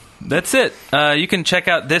so that's it. You can check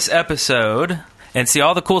out this episode and see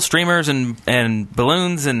all the cool streamers and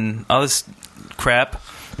balloons and all this crap.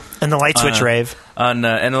 And the light switch rave. And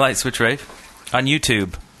the light switch rave on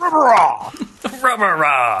YouTube. Rubbarah!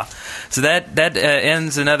 Rubbarah! So that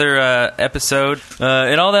ends another episode.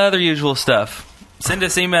 And all the other usual stuff. Send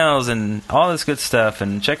us emails and all this good stuff.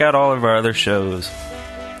 And check out all of our other shows.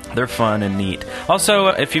 They're fun and neat. Also,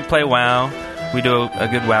 if you play WoW, we do a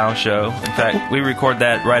good WoW show. In fact, we record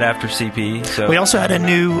that right after CP. So we also had a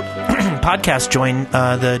new podcast join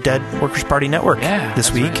the Dead Workers Party Network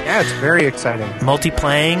this week. Right. Yeah, it's very exciting.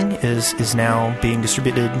 Multiplaying is now being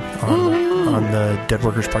distributed on the Dead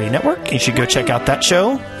Workers Party Network. You should go check out that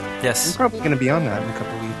show. Yes. I'm probably going to be on that in a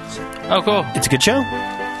couple of weeks. Oh, cool. It's a good show.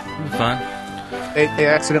 Fun. They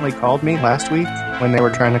accidentally called me last week when they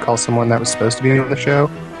were trying to call someone that was supposed to be on the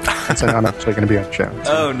show. And so I'm actually going to be on the show.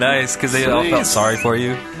 Oh, nice, because they all felt sorry for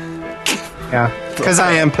you. Yeah, because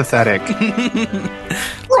I am pathetic.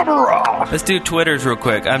 Let's do Twitters real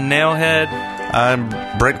quick. I'm Nailhead. I'm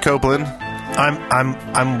Brent Copeland.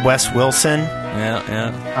 I'm Wes Wilson.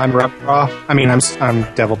 Yeah. I'm Rubbarah. I'm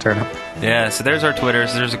Devil Turnip. Yeah, so there's our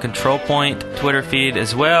Twitters. There's a Control Point Twitter feed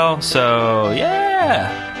as well. So,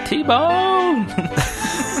 yeah. T-Bone.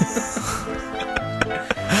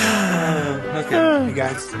 Okay. Hey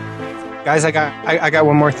guys, I got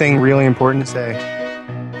one more thing really important to say.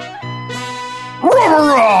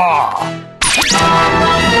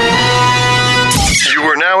 You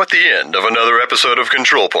are now at the end of another episode of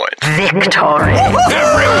Control Point. Victory.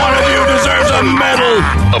 Every one of you deserves a medal.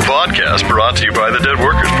 A podcast brought to you by the Dead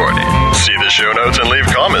Workers Party. See the show notes and leave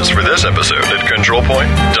comments for this episode at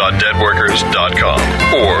controlpoint.deadworkers.com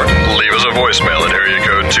or leave us a voicemail at area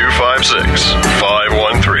code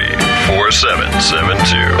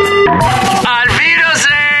 256-513-4772. Auf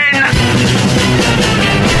Wiedersehen!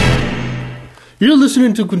 You're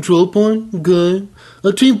listening to Control Point, okay?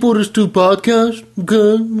 A Team Fortress 2 podcast,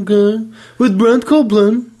 okay? With Brent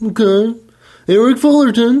Copeland, okay? Eric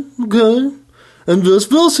Fullerton, okay? And Wes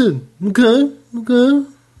Wilson, okay?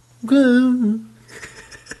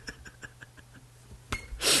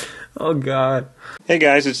 Oh, God. Hey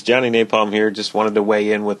guys, it's Johnny Napalm here. Just wanted to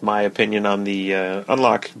weigh in with my opinion on the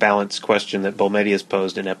unlock balance question that Bomedius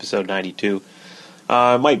posed in episode 92.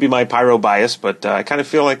 It might be my pyro bias, but I kind of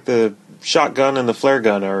feel like the shotgun and the flare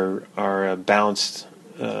gun are balanced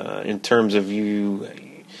in terms of you.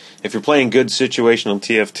 If you're playing good situational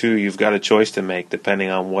TF2, you've got a choice to make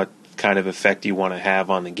depending on what kind of effect you want to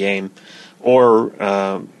have on the game, or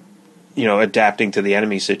adapting to the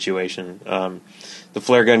enemy situation. The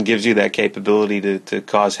flare gun gives you that capability to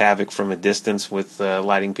cause havoc from a distance with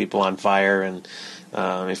lighting people on fire, and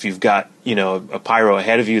if you've got a pyro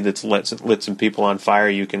ahead of you that's lit some people on fire,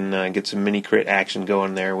 you can get some mini crit action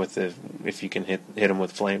going there if you can hit them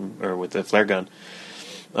with flame or with the flare gun.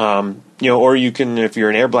 Or you can, if you're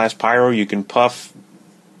an air blast pyro, you can puff,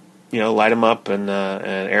 light them up and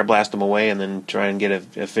air blast them away, and then try and get a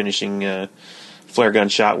finishing flare gun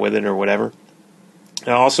shot with it or whatever.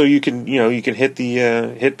 And also, you can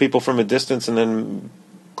hit people from a distance and then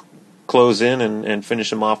close in and finish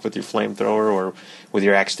them off with your flamethrower or with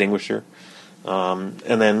your extinguisher. And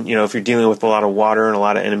then if you're dealing with a lot of water and a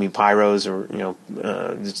lot of enemy pyros, or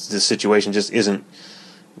this situation just isn't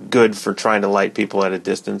good for trying to light people at a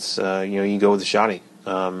distance, you go with the shotty.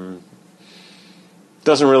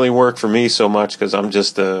 Doesn't really work for me so much because I'm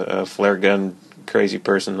just a flare gun crazy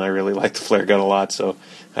person. I really like the flare gun a lot, so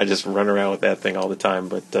I just run around with that thing all the time.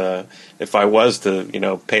 But if I was to,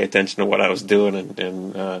 pay attention to what I was doing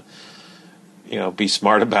and be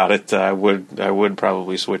smart about it, I would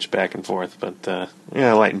probably switch back and forth. But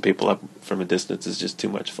lighting people up from a distance is just too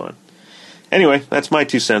much fun. Anyway, that's my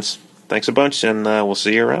 2 cents. Thanks a bunch, and we'll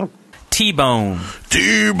see you around. T-Bone.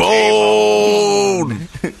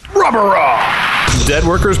 Rubbarah! Dead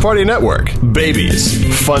Workers Party Network. Babies.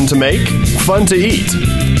 Fun to make, fun to eat.